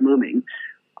crisis looming,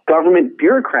 government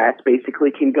bureaucrats basically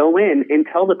can go in and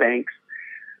tell the banks,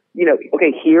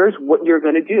 okay, here's what you're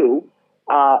going to do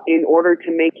in order to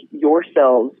make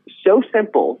yourselves so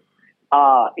simple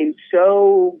and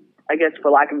so, I guess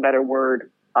for lack of a better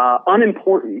word,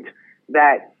 unimportant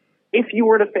that if you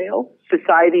were to fail,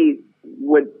 society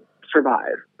would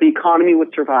survive. The economy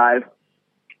would survive.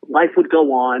 Life would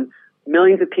go on.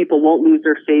 Millions of people won't lose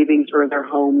their savings or their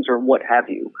homes or what have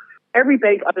you. Every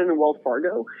bank other than Wells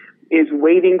Fargo is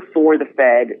waiting for the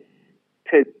Fed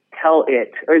to tell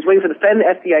it, or is waiting for the Fed and the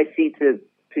FDIC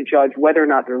to judge whether or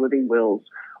not their living wills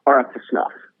are up to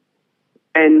snuff.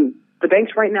 And the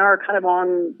banks right now are kind of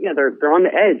on, they're on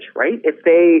the edge, right? If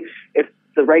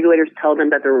the regulators tell them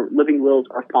that their living wills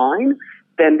are fine,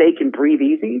 then they can breathe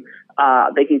easy.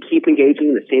 They can keep engaging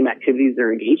in the same activities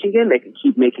they're engaging in. They can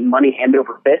keep making money hand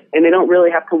over fist, and they don't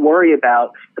really have to worry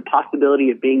about the possibility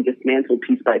of being dismantled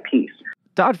piece by piece.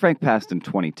 Dodd-Frank passed in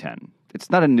 2010. It's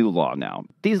not a new law now.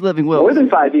 These living wills... More than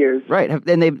 5 years. Right,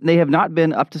 and they have not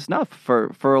been up to snuff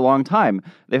for a long time.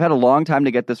 They've had a long time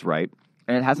to get this right,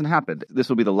 and it hasn't happened. This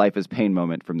will be the life is pain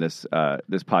moment from this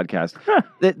podcast.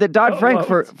 The Dodd-Frank,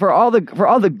 for all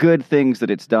the good things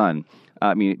that it's done,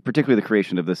 I mean, particularly the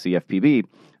creation of the CFPB,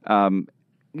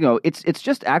 it's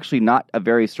just actually not a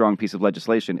very strong piece of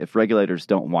legislation if regulators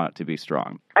don't want it to be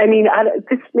strong. I mean,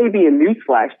 this may be a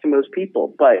newsflash to most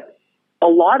people, but a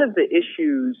lot of the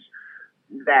issues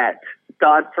that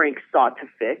Dodd-Frank sought to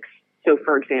fix, so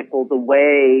for example, the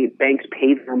way banks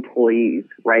pay their employees,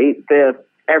 right? Kind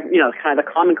of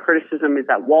the common criticism is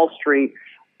that Wall Street,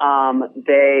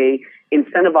 they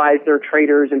incentivize their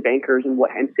traders and bankers and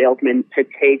salesmen to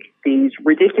take these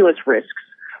ridiculous risks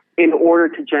in order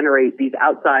to generate these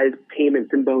outsized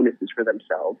payments and bonuses for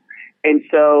themselves. And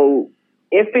so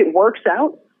if it works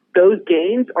out, those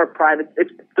gains are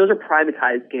those are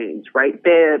privatized gains, right?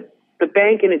 The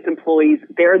bank and its employees,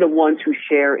 they're the ones who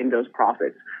share in those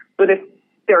profits. But if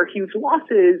there are huge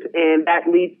losses and that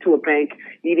leads to a bank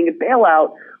needing a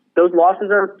bailout, those losses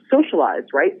are socialized,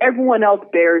 right? Everyone else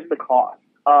bears the cost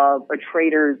of a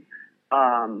trader's,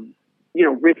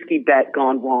 risky bet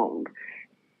gone wrong.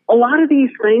 A lot of these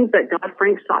things that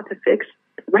Dodd-Frank sought to fix,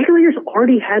 regulators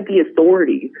already had the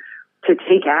authority to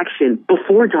take action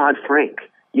before Dodd-Frank.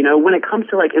 When it comes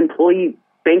to like employee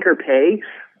banker pay,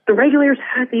 the regulators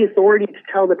had the authority to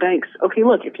tell the banks, okay,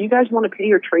 look, if you guys want to pay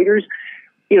your traders,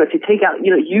 to take out,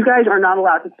 you guys are not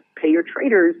allowed to pay your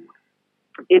traders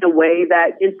in a way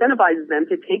that incentivizes them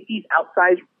to take these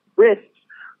outsized risks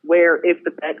where if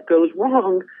the bet goes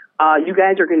wrong, you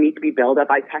guys are going to need to be bailed out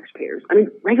by taxpayers. I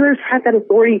mean, regulators had that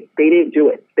authority. They didn't do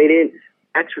it. They didn't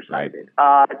exercise it.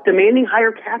 Demanding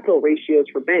higher capital ratios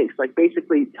for banks, like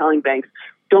basically telling banks,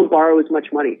 don't borrow as much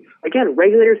money. Again,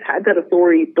 regulators had that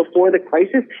authority before the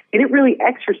crisis. They didn't really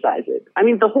exercise it. I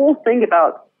mean, the whole thing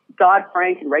about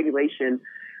Dodd-Frank and regulation,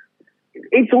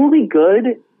 it's only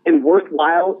good and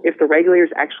worthwhile if the regulators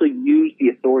actually use the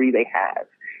authority they have.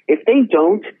 If they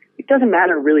don't, it doesn't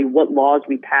matter really what laws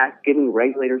we pass giving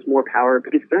regulators more power,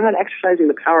 because if they're not exercising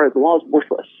the power, the law is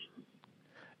worthless.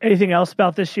 Anything else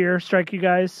about this year strike you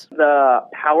guys? The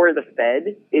power of the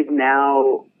Fed is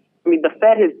now, the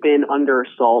Fed has been under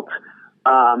assault,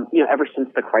 ever since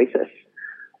the crisis.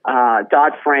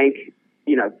 Dodd-Frank,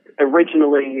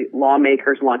 originally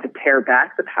lawmakers wanted to pare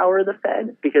back the power of the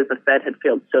Fed because the Fed had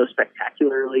failed so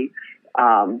spectacularly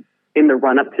in the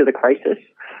run-up to the crisis.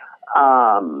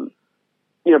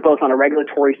 Both on a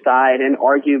regulatory side and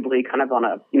arguably kind of on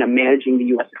a, managing the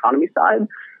U.S. economy side.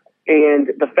 And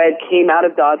the Fed came out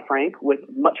of Dodd-Frank with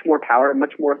much more power,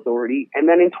 much more authority. And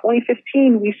then in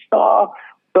 2015, we saw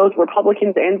both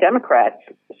Republicans and Democrats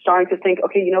starting to think,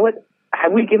 okay, you know what?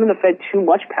 Have we given the Fed too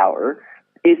much power?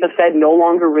 Is the Fed no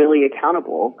longer really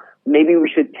accountable? maybe we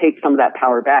should take some of that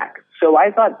power back. So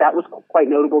I thought that was quite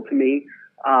notable to me.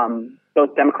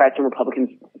 Both Democrats and Republicans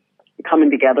coming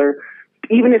together,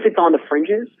 even if it's on the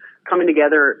fringes, coming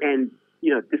together and,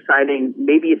 deciding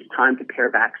maybe it's time to pare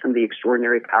back some of the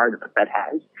extraordinary power that the Fed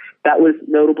has. That was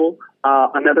notable.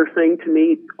 Another thing to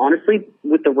me, honestly,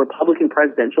 with the Republican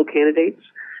presidential candidates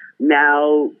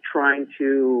now trying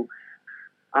to,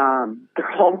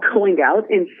 they're all going out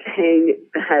and saying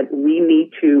that we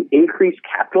need to increase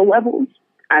capital levels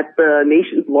at the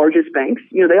nation's largest banks.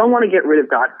 They all want to get rid of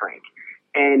Dodd-Frank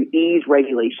and ease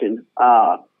regulation,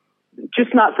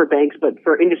 just not for banks, but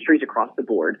for industries across the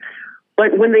board.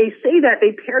 But when they say that,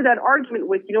 they pair that argument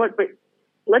with, but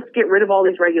let's get rid of all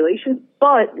these regulations,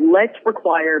 but let's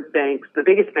require banks, the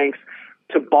biggest banks,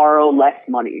 to borrow less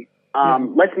money.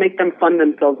 Let's make them fund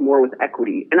themselves more with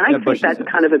equity. And I think that's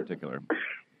kind of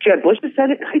Jeb Bush has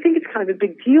said it. I think it's kind of a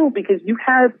big deal because you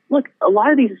have, a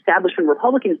lot of these establishment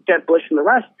Republicans, Jeb Bush and the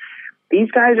rest, these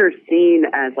guys are seen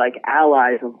as like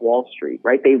allies of Wall Street,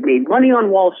 right? They've made money on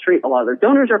Wall Street. A lot of their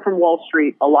donors are from Wall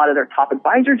Street. A lot of their top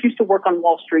advisors used to work on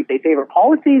Wall Street. They favor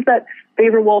policies that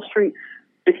favor Wall Street.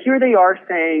 But here they are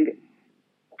saying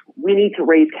we need to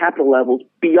raise capital levels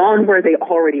beyond where they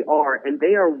already are. And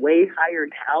they are way higher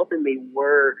now than they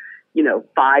were,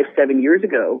 5-7 years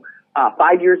ago.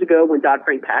 5 years ago when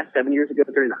Dodd-Frank passed, 7 years ago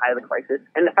during the height of the crisis.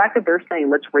 And the fact that they're saying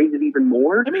let's raise it even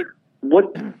more,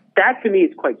 that to me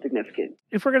is quite significant.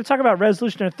 If we're going to talk about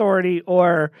resolution authority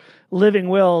or living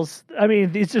wills,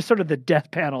 these are sort of the death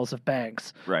panels of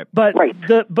banks. Right. But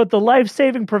the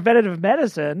life-saving preventative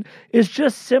medicine is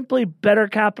just simply better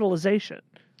capitalization.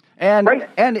 And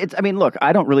it's, look,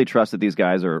 I don't really trust that these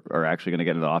guys are actually going to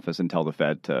get into office and tell the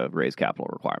Fed to raise capital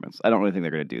requirements. I don't really think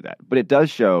they're going to do that. But it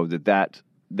does show that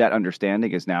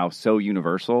understanding is now so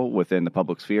universal within the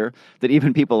public sphere that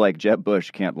even people like Jeb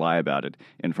Bush can't lie about it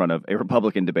in front of a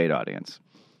Republican debate audience.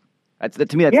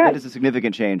 To me, that is a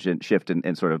significant change and shift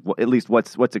in sort of at least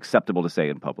what's acceptable to say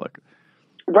in public.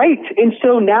 Right. And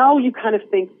so now you kind of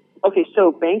think, okay,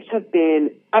 so banks have been,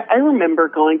 I remember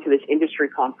going to this industry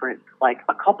conference like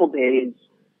a couple days,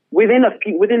 within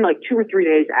 2 or 3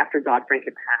 days after Dodd-Frank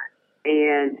had passed.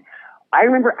 And I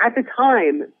remember at the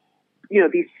time,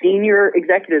 these senior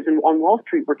executives on Wall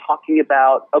Street were talking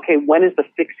about, okay, when is the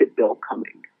Fix-It bill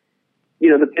coming?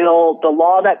 The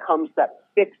law that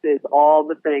fixes all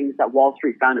the things that Wall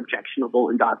Street found objectionable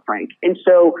in Dodd-Frank. And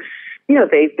so,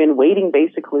 they've been waiting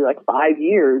basically like 5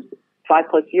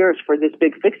 plus years for this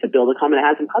big Fix-It bill to come, and it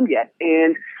hasn't come yet.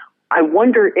 And I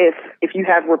wonder if you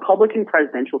have Republican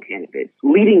presidential candidates,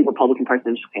 leading Republican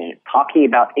presidential candidates, talking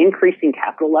about increasing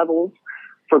capital levels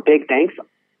for big banks,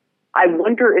 I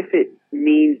wonder if it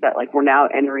means that we're now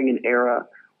entering an era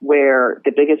where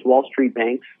the biggest Wall Street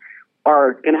banks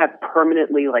are going to have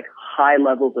permanently high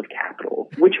levels of capital,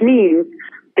 which means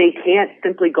they can't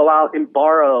simply go out and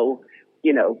borrow,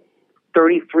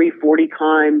 33, 40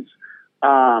 times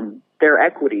their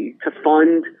equity to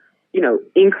fund,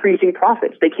 increasing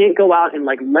profits. They can't go out and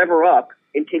lever up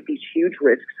and take these huge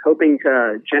risks hoping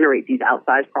to generate these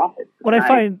outsized profits. What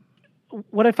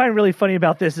I find really funny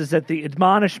about this is that the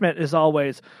admonishment is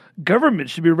always government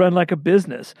should be run like a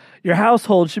business. Your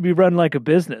household should be run like a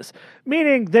business,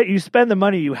 meaning that you spend the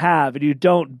money you have and you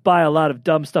don't buy a lot of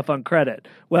dumb stuff on credit.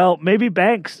 Well, maybe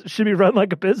banks should be run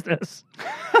like a business.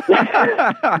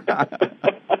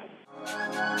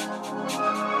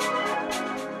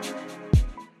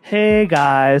 Hey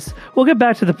guys, we'll get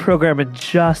back to the program in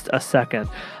just a second.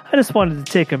 I just wanted to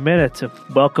take a minute to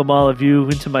welcome all of you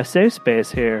into my safe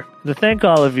space here, and to thank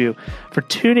all of you for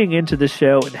tuning into the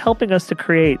show and helping us to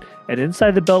create an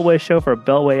Inside the Beltway show for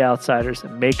Beltway outsiders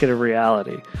and make it a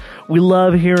reality. We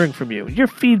love hearing from you. Your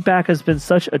feedback has been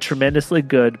such a tremendously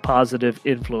good, positive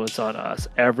influence on us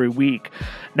every week.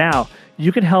 Now,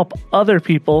 you can help other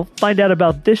people find out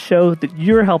about this show that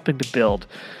you're helping to build.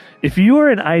 If you are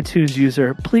an iTunes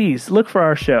user, please look for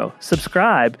our show,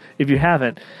 subscribe if you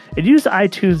haven't, and use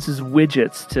iTunes'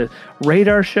 widgets to rate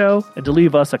our show and to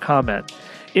leave us a comment.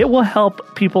 It will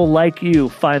help people like you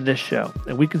find this show,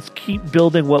 and we can keep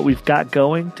building what we've got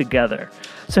going together.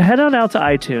 So head on out to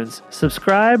iTunes,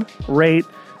 subscribe, rate,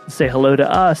 and say hello to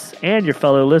us and your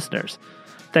fellow listeners.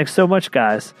 Thanks so much,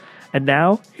 guys. And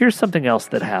now, here's something else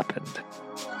that happened.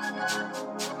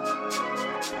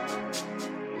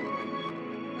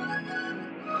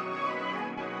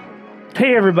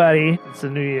 Hey everybody, it's a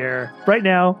new year. Right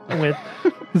now, I'm with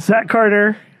Zach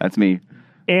Carter. That's me.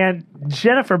 And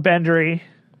Jennifer Bendery,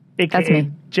 a.k.a.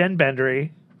 Jen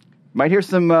Bendery. Might hear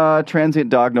some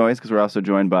transient dog noise because we're also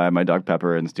joined by my dog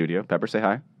Pepper in the studio. Pepper, say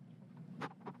hi.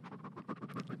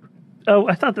 Oh,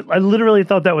 I literally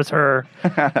thought that was her.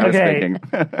 Okay.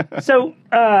 So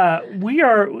we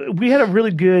had a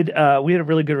really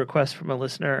good request from a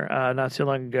listener not too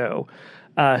long ago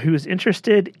who is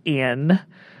interested in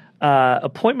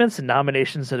appointments and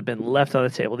nominations that have been left on the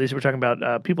table. These we're talking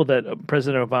about people that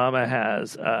President Obama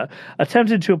has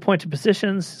attempted to appoint to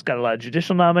positions. He's got a lot of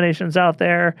judicial nominations out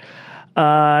there.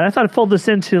 And I thought I'd fold this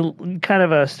into kind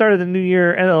of a start of the new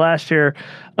year, end of last year,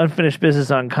 unfinished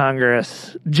business on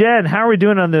Congress. Jen, how are we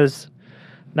doing on those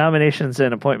nominations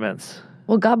and appointments?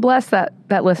 Well, God bless that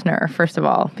listener, first of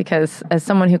all, because as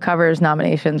someone who covers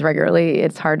nominations regularly,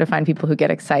 it's hard to find people who get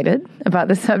excited about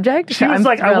this subject. She was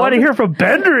like, I want to hear from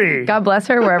Bendry. God bless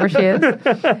her, wherever she is.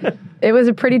 It was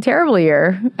a pretty terrible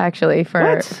year, actually,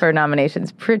 for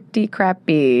nominations. Pretty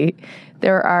crappy.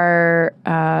 There are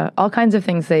all kinds of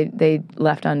things they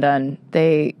left undone.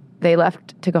 They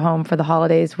left to go home for the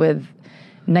holidays with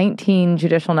 19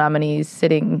 judicial nominees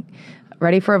sitting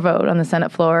ready for a vote on the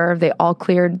Senate floor. They all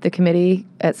cleared the committee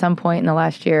at some point in the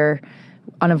last year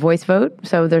on a voice vote,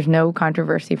 so there's no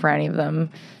controversy for any of them.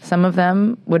 Some of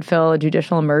them would fill a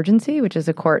judicial emergency, which is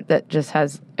a court that just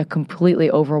has a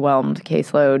completely overwhelmed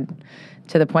caseload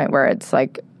to the point where it's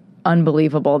like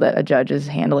unbelievable that a judge is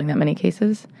handling that many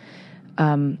cases.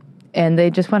 And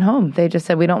they just went home. They just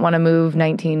said, we don't want to move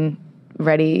 19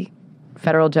 ready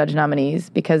federal judge nominees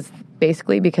because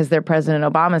they're President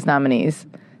Obama's nominees.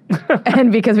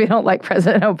 And because we don't like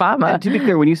President Obama. And to be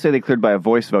clear, when you say they cleared by a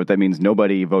voice vote, that means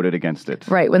nobody voted against it.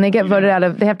 Right. When they get voted out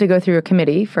of, they have to go through a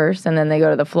committee first, and then they go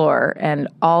to the floor. And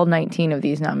all 19 of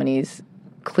these nominees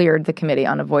cleared the committee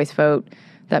on a voice vote.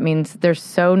 That means they're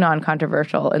so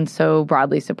non-controversial and so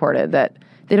broadly supported that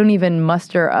they don't even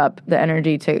muster up the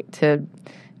energy to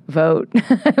vote,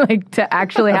 like to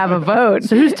actually have a vote.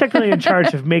 So who's technically in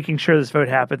charge of making sure this vote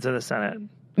happens in the Senate?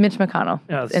 Mitch McConnell.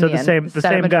 Oh, so the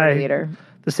same guy. Leader.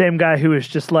 The same guy who is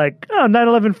just like,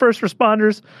 9/11 first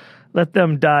responders, let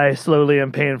them die slowly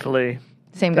and painfully.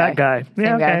 Same guy. That guy.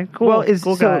 Yeah, okay, cool. Well,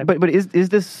 cool guy. But is this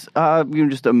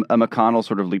just a McConnell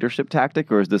sort of leadership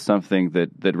tactic, or is this something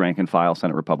that rank and file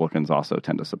Senate Republicans also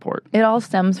tend to support? It all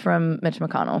stems from Mitch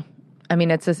McConnell. I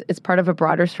mean, it's part of a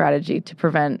broader strategy to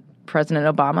prevent President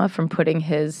Obama from putting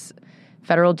his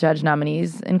federal judge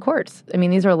nominees in courts. I mean,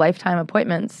 these are lifetime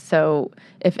appointments. So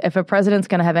if a president's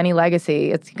going to have any legacy,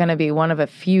 it's going to be one of a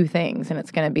few things, and it's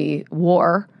going to be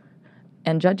war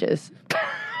and judges.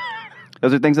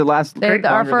 Those are things that last. They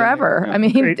are forever. I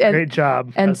mean, great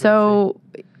job. And so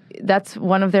that's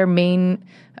one of their main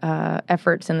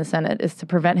efforts in the Senate is to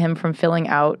prevent him from filling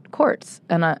out courts.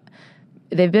 And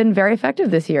they've been very effective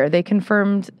this year. They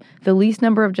confirmed the least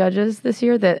number of judges this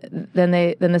year than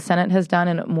the Senate has done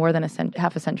in more than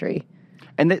half a century.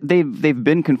 And they've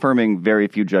been confirming very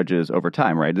few judges over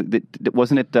time, right?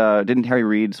 Wasn't it? Didn't Harry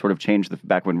Reid sort of change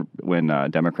back when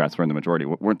Democrats were in the majority?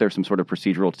 Weren't there some sort of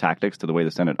procedural tactics to the way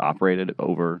the Senate operated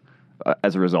over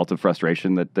as a result of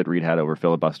frustration that Reid had over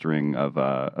filibustering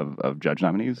of judge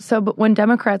nominees? So, but when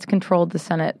Democrats controlled the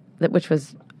Senate, which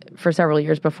was for several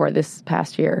years before this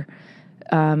past year.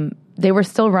 They were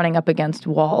still running up against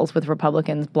walls with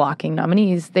Republicans blocking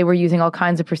nominees. They were using all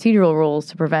kinds of procedural rules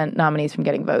to prevent nominees from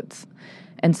getting votes.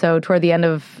 And so toward the end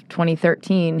of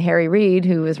 2013, Harry Reid,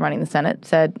 who was running the Senate,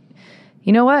 said,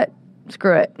 you know what?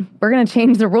 Screw it. We're going to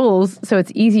change the rules so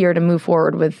it's easier to move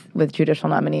forward with judicial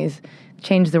nominees.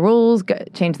 Change the rules,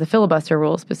 change the filibuster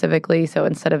rules specifically. So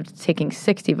instead of taking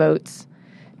 60 votes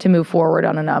to move forward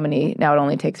on a nominee, now it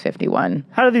only takes 51.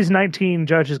 How do these 19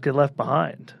 judges get left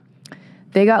behind?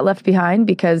 They got left behind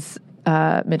because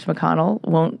Mitch McConnell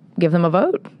won't give them a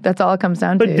vote. That's all it comes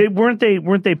down to. But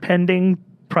weren't they pending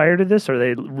prior to this, or are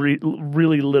they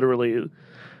really literally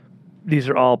these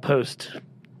are all post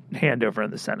handover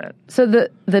in the Senate? So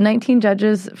the 19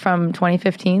 judges from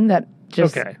 2015 that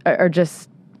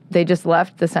they just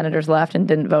left, the senators left and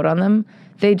didn't vote on them.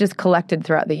 They just collected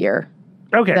throughout the year.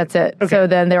 Okay. That's it. Okay. So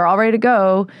then they're all ready to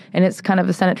go, and it's kind of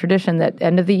a Senate tradition that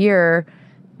end of the year,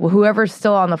 whoever's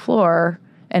still on the floor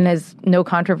and has no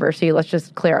controversy, let's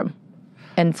just clear them.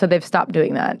 And so they've stopped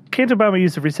doing that. Can't Obama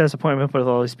use a recess appointment with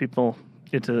all these people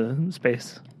into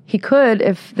space? He could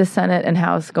if the Senate and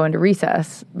House go into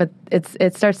recess, but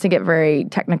it starts to get very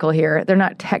technical here. They're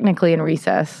not technically in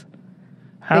recess.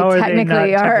 How are they not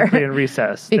technically in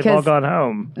recess? They've all gone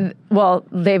home. Well,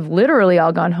 they've literally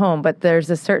all gone home, but there's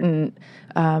a certain...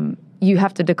 you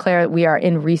have to declare we are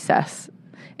in recess.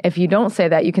 If you don't say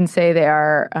that, you can say they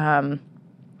are...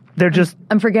 they're just...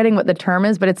 I'm forgetting what the term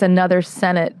is, but it's another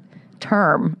Senate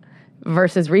term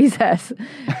versus recess.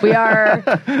 We are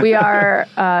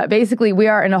basically we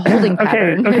are in a holding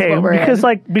pattern.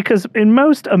 Okay. Because in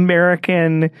most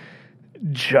American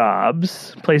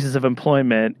jobs, places of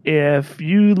employment, if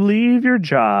you leave your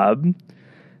job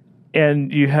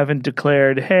and you haven't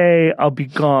declared, hey, I'll be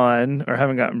gone, or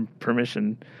haven't gotten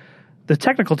permission, the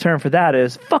technical term for that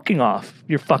is fucking off.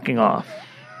 You're fucking off.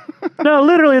 No,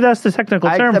 literally, that's the technical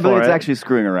term for it. It's actually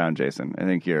screwing around, Jason. I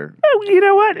think you're... Oh, you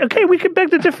know what? Okay, we can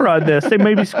beg to differ on this. They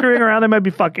may be screwing around. They might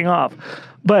be fucking off.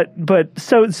 But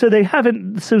so they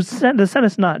haven't... So the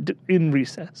Senate's not in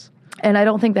recess. And I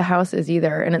don't think the House is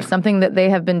either. And it's something that they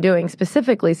have been doing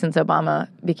specifically since Obama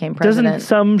became president. Doesn't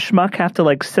some schmuck have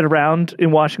to sit around in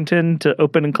Washington to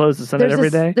open and close the Senate every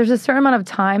day? There's a certain amount of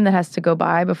time that has to go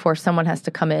by before someone has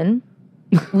to come in.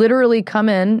 Literally come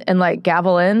in and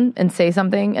gavel in and say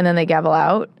something, and then they gavel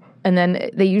out. And then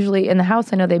they usually, in the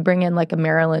House, I know they bring in a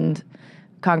Maryland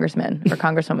congressman or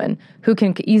congresswoman who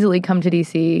can easily come to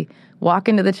D.C., walk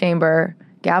into the chamber,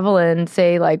 gavel in,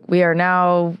 say, we are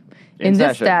now in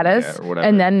this status,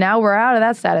 and then now we're out of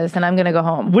that status, and I'm going to go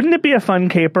home. Wouldn't it be a fun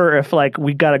caper if,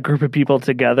 we got a group of people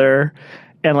together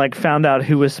and, found out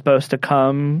who was supposed to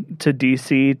come to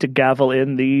D.C. to gavel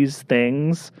in these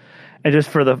things? And just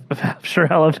for the sure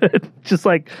hell of it, just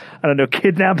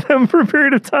kidnap them for a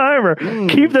period of time or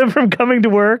keep them from coming to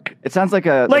work. It sounds like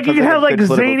a you could have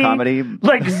zany comedy.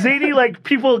 Zany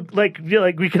people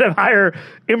we could have hire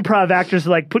improv actors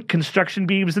to put construction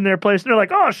beams in their place. And they're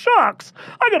like, oh shucks,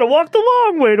 I got to walk the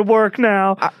long way to work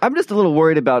now. I'm just a little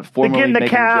worried about formally making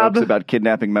jokes about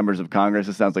kidnapping members of Congress.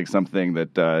 It sounds like something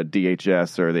that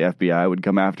DHS or the FBI would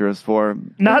come after us for.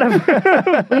 Not a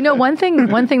one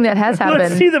thing that has happened.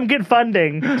 Let's see them get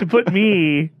funding to put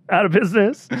me out of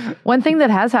business. One thing that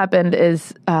has happened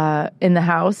is in the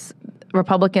House,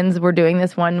 Republicans were doing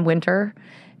this one winter,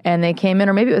 and they came in,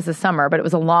 or maybe it was the summer, but it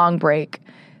was a long break.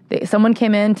 Someone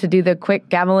came in to do the quick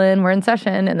gavel in, we're in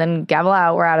session, and then gavel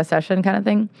out, we're out of session kind of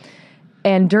thing.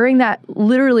 And during that,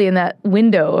 literally in that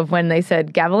window of when they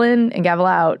said gavel in and gavel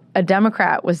out, a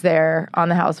Democrat was there on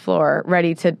the House floor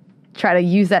ready to try to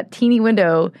use that teeny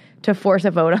window to force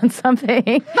a vote on something.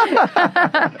 And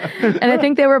I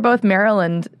think they were both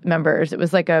Maryland members. It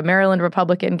was a Maryland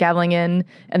Republican gaveling in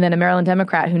and then a Maryland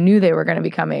Democrat who knew they were going to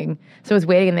be coming. So was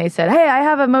waiting, and they said, hey, I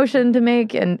have a motion to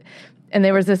make. And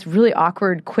there was this really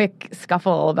awkward, quick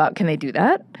scuffle about, can they do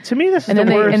that? To me, this is the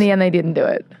worst. In the end, they didn't do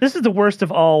it. This is the worst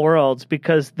of all worlds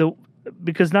because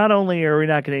not only are we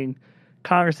not getting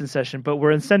Congress in session, but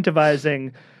we're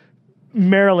incentivizing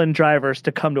Maryland drivers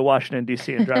to come to Washington,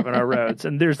 D.C. and drive on our roads.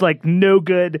 And there's no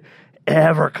good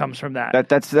ever comes from that.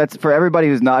 That's for everybody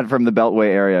who's not from the Beltway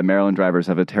area. Maryland drivers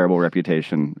have a terrible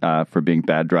reputation for being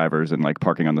bad drivers and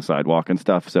parking on the sidewalk and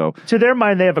stuff. So to their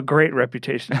mind, they have a great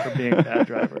reputation for being bad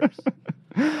drivers.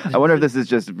 I wonder if this is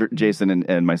just Jason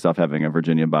and myself having a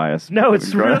Virginia bias. No,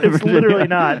 it's literally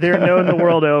not. They're known the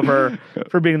world over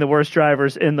for being the worst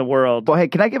drivers in the world. Well, hey,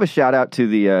 can I give a shout out to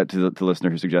the listener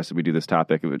who suggested we do this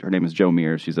topic? Her name is Jo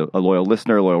Mears. She's a loyal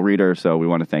listener, loyal reader. So we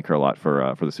want to thank her a lot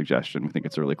for the suggestion. We think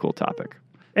it's a really cool topic.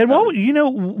 And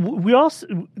we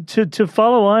also to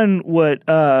follow on what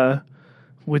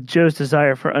with Joe's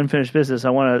desire for unfinished business, I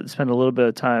want to spend a little bit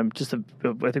of time.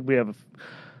 I think we have a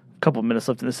couple minutes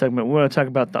left in this segment. We want to talk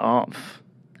about the OMF.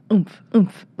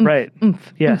 Oomph. Right.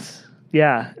 Oomph. Yes.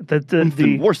 Yeah.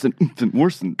 The worsen.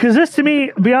 Because this, to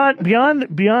me, beyond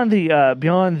the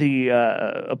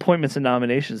appointments and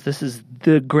nominations, this is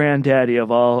the granddaddy of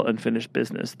all unfinished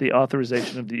business. The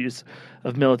authorization of the use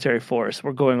of military force.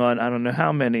 We're going on, I don't know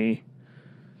how many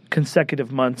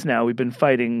consecutive months now. We've been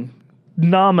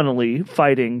nominally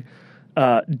fighting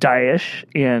Daesh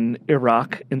in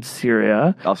Iraq and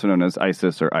Syria, also known as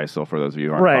ISIS or ISIL for those of you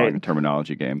who aren't following the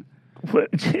terminology game.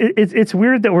 It's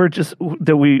weird that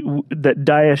that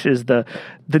Daesh is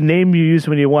the name you use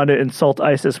when you want to insult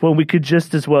ISIS when we could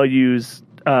just as well use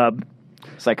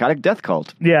psychotic death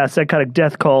cult. Yeah, psychotic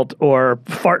death cult or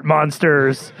fart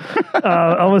monsters.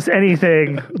 Almost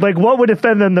anything. What would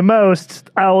offend them the most?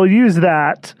 I will use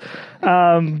that.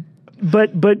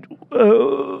 But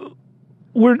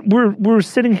we're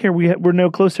sitting here. We're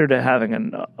no closer to having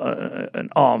an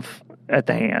OMF at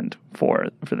the hand for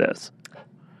this.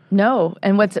 No,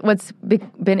 and what's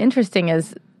been interesting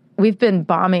is we've been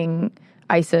bombing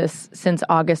ISIS since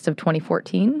August of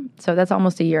 2014. So that's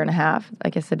almost a year and a half. I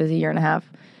guess it is a year and a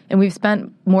half, and we've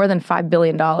spent more than $5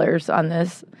 billion on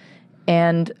this.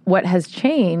 And what has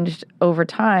changed over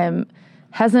time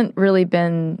hasn't really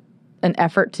been an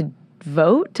effort to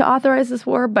vote to authorize this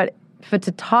war, but but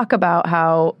to talk about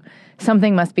how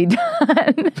something must be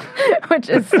done, which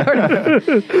is sort of,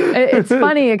 it's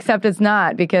funny, except it's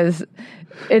not, because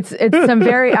it's some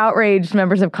very outraged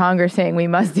members of Congress saying we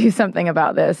must do something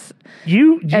about this.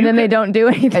 And then they don't do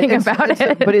anything about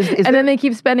it. But then they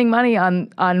keep spending money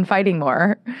on fighting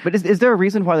more. But is there a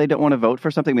reason why they don't want to vote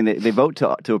for something? I mean, they vote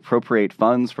to appropriate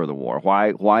funds for the war.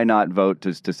 Why not vote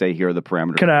to say here are the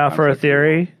parameters? Can I offer a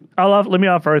theory? Let me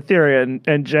offer a theory,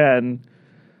 and Jen,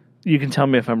 you can tell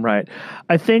me if I'm right.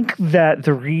 I think that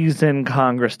the reason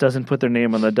Congress doesn't put their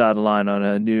name on the dotted line on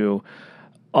a new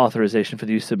authorization for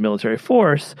the use of military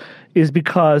force is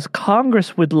because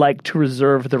Congress would like to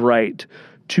reserve the right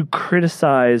to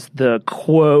criticize the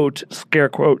quote, scare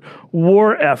quote,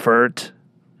 war effort.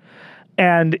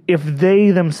 And if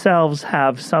they themselves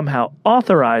have somehow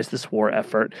authorized this war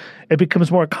effort, it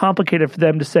becomes more complicated for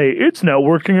them to say, it's not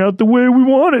working out the way we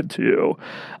want it to.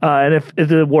 And if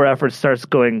the war effort starts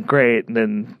going great,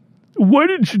 then why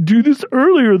didn't you do this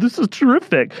earlier? This is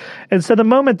terrific. And so the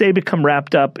moment they become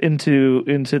wrapped up into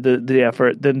the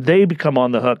effort, then they become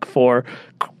on the hook for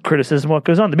criticism of what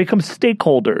goes on. They become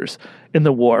stakeholders in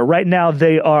the war. Right now,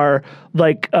 they are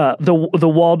like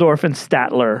the Waldorf and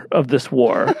Statler of this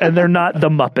war, and they're not the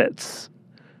Muppets.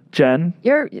 Jen?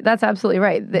 That's absolutely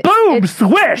right. Boom!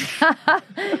 Swish!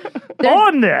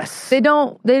 On this! They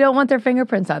don't want their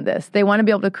fingerprints on this. They want to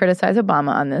be able to criticize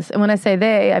Obama on this. And when I say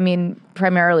they, I mean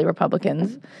primarily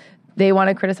Republicans. They want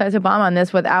to criticize Obama on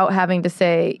this without having to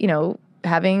say,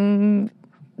 having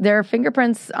their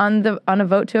fingerprints on a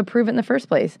vote to approve it in the first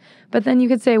place. But then you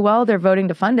could say, well, they're voting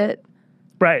to fund it.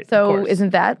 Right. So isn't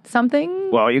that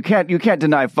something? Well, you can't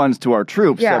deny funds to our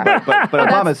troops. Yeah. But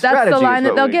Obama's strategy. That's the line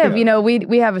that they'll give. Yeah.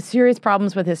 We have serious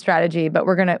problems with his strategy, but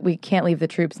we can't leave the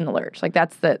troops in the lurch. Like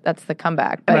that's the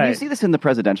comeback. But you see this in the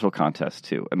presidential contest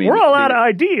too. I mean, we're all out of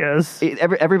ideas.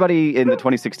 Everybody in the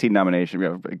 2016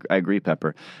 nomination. I agree,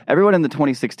 Pepper. Everyone in the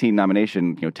 2016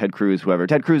 nomination. Ted Cruz, whoever.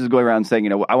 Ted Cruz is going around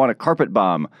saying, I want to carpet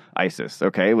bomb ISIS.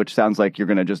 Okay, which sounds like you're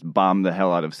going to just bomb the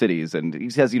hell out of cities. And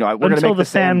he says, we're going to make the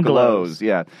sand glows.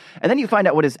 Yeah. And then you find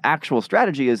out what his actual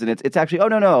strategy is, and it's actually,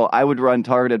 no, I would run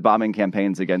targeted bombing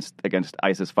campaigns against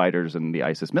ISIS fighters and the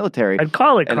ISIS military. I'd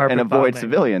call it carpet and avoid bombing.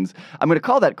 Civilians. I'm going to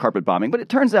call that carpet bombing, but it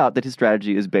turns out that his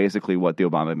strategy is basically what the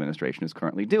Obama administration is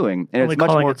currently doing, and Only it's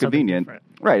much more it convenient.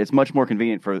 Right, it's much more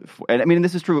convenient for and I mean,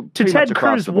 this is true to pretty Ted much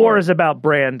across Cruz. the War board. is about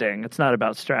branding. It's not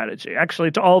about strategy.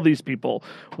 Actually, to all these people,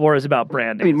 war is about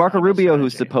branding. I mean, Marco Rubio,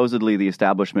 who's supposedly the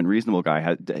establishment reasonable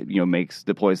guy,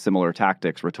 deploys similar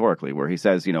tactics rhetorically, where he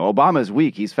says, Obama's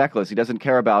weak, he's feckless, he doesn't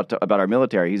care about our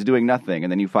military, he's doing nothing,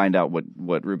 and then you find out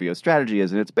what Rubio's strategy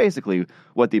is, and it's basically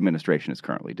what the administration is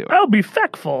currently doing. I'll be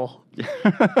feckful.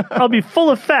 I'll be full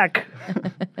of feck.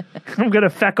 I'm gonna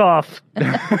feck off.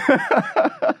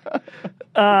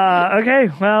 Okay,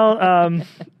 well,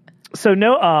 so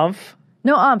no OMF.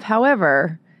 No OMF.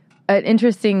 However, an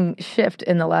interesting shift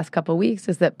in the last couple of weeks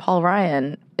is that Paul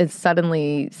Ryan is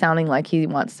suddenly sounding like he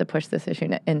wants to push this issue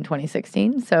in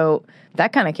 2016. So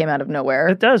that kind of came out of nowhere.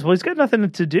 It does. Well, he's got nothing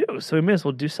to do, so he may as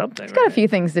well do something. He's got a few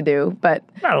things to do, but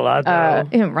not a lot,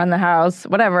 though. Run the house,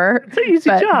 whatever. It's an easy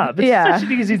job. It's such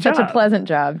an easy job. Such a pleasant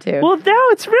job, too. Well, now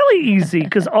it's really easy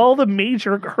because all the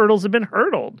major hurdles have been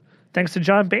hurdled thanks to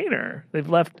John Boehner. They've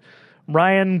left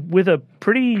Ryan with a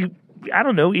pretty,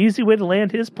 easy way to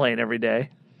land his plane every day.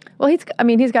 Well, he's got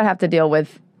to have to deal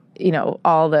with,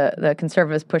 all the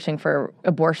conservatives pushing for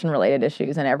abortion-related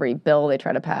issues in every bill they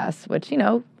try to pass, which,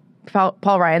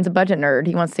 Paul Ryan's a budget nerd.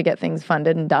 He wants to get things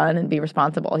funded and done and be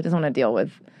responsible. He doesn't want to deal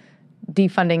with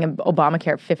defunding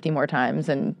Obamacare 50 more times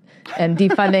and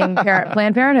defunding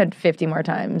Planned Parenthood 50 more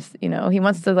times. He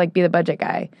wants to, be the budget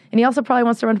guy. And he also probably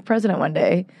wants to run for president one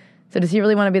day. So does he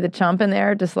really want to be the chump in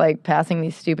there, just passing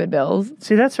these stupid bills?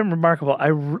 See, that's remarkable. I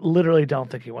literally don't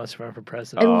think he wants to run for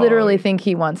president. I literally think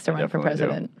he wants to run for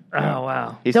president. Oh,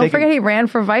 wow. Don't forget he ran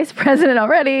for vice president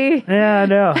already. Yeah, I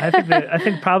know. I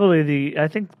think probably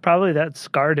that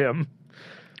scarred him.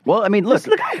 Well, I mean, look. This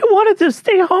is the guy who wanted to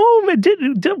stay home and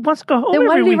didn't wants to go home. Then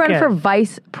why every did he weekend. run for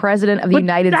vice president of the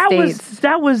United States?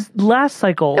 That was last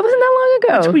cycle. It wasn't that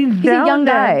long ago. He's a young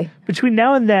guy. Between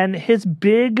now and then, his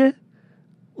big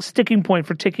sticking point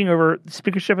for taking over the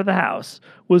speakership of the House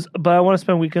was, but I want to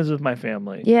spend weekends with my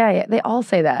family. Yeah, they all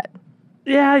say that.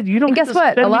 Yeah, you don't. And guess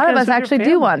what? A lot of us actually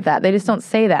do want that. They just don't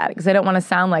say that because they don't want to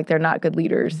sound like they're not good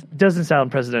leaders. Doesn't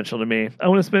sound presidential to me. I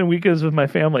want to spend weekends with my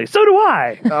family. So do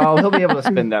I. Oh, he'll be able to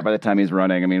spin that by the time he's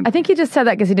running. I mean, I think he just said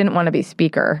that because he didn't want to be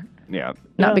speaker. Yeah.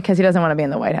 Not because he doesn't want to be in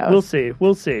the White House.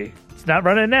 We'll see. It's not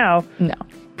running now. No.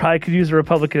 Probably could use a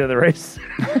Republican in the race.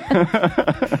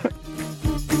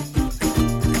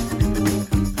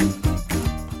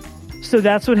 So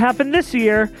that's what happened this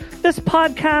year. This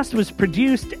podcast was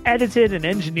produced, edited, and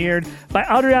engineered by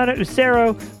Adriana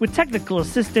Ucero with technical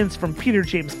assistance from Peter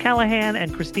James Callahan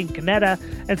and Christine Canetta,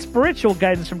 and spiritual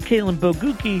guidance from Caitlin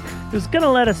Boguki, who's going to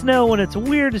let us know when it's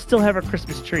weird to still have our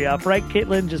Christmas tree up, right,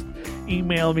 Caitlin? Just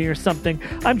email me or something.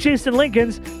 I'm Jason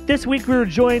Linkins. This week we were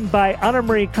joined by Anna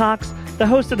Marie Cox, the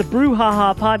host of the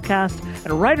Brouhaha podcast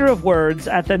and writer of words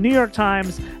at the New York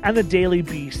Times and the Daily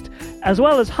Beast, as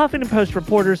well as Huffington Post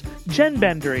reporters Jen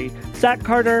Bendry, Zach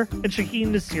Carter, and Shaheen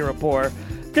Nasirapur.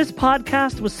 This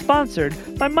podcast was sponsored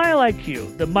by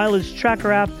MileIQ, the mileage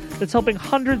tracker app that's helping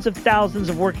hundreds of thousands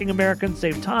of working Americans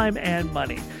save time and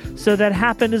money. So That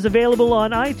Happened is available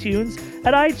on iTunes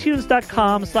at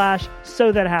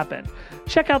itunes.com/So That Happened.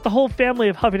 Check out the whole family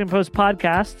of Huffington Post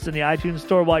podcasts in the iTunes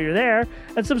store while you're there,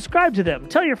 and subscribe to them.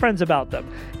 Tell your friends about them.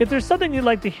 If there's something you'd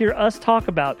like to hear us talk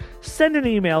about, send an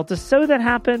email to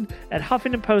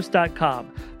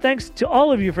sothathappened@huffingtonpost.com. Thanks to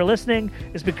all of you for listening.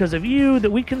 It's because of you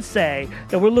that we can say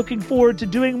that we're looking forward to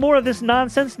doing more of this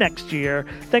nonsense next year.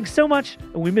 Thanks so much,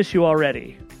 and we miss you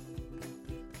already.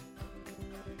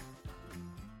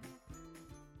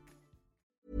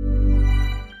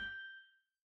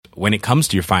 When it comes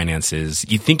to your finances,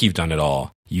 you think you've done it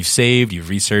all. You've saved, you've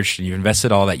researched, and you've invested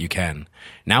all that you can.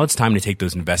 Now it's time to take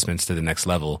those investments to the next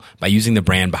level by using the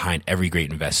brand behind every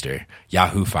great investor,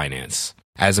 Yahoo Finance.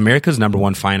 As America's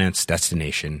 #1 finance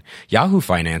destination, Yahoo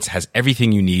Finance has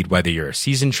everything you need, whether you're a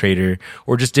seasoned trader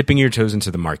or just dipping your toes into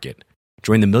the market.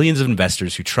 Join the millions of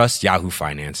investors who trust Yahoo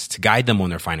Finance to guide them on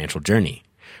their financial journey.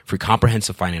 For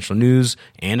comprehensive financial news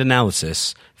and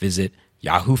analysis, visit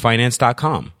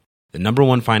yahoofinance.com. The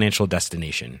 #1 financial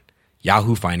destination,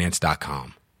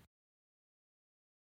 yahoofinance.com.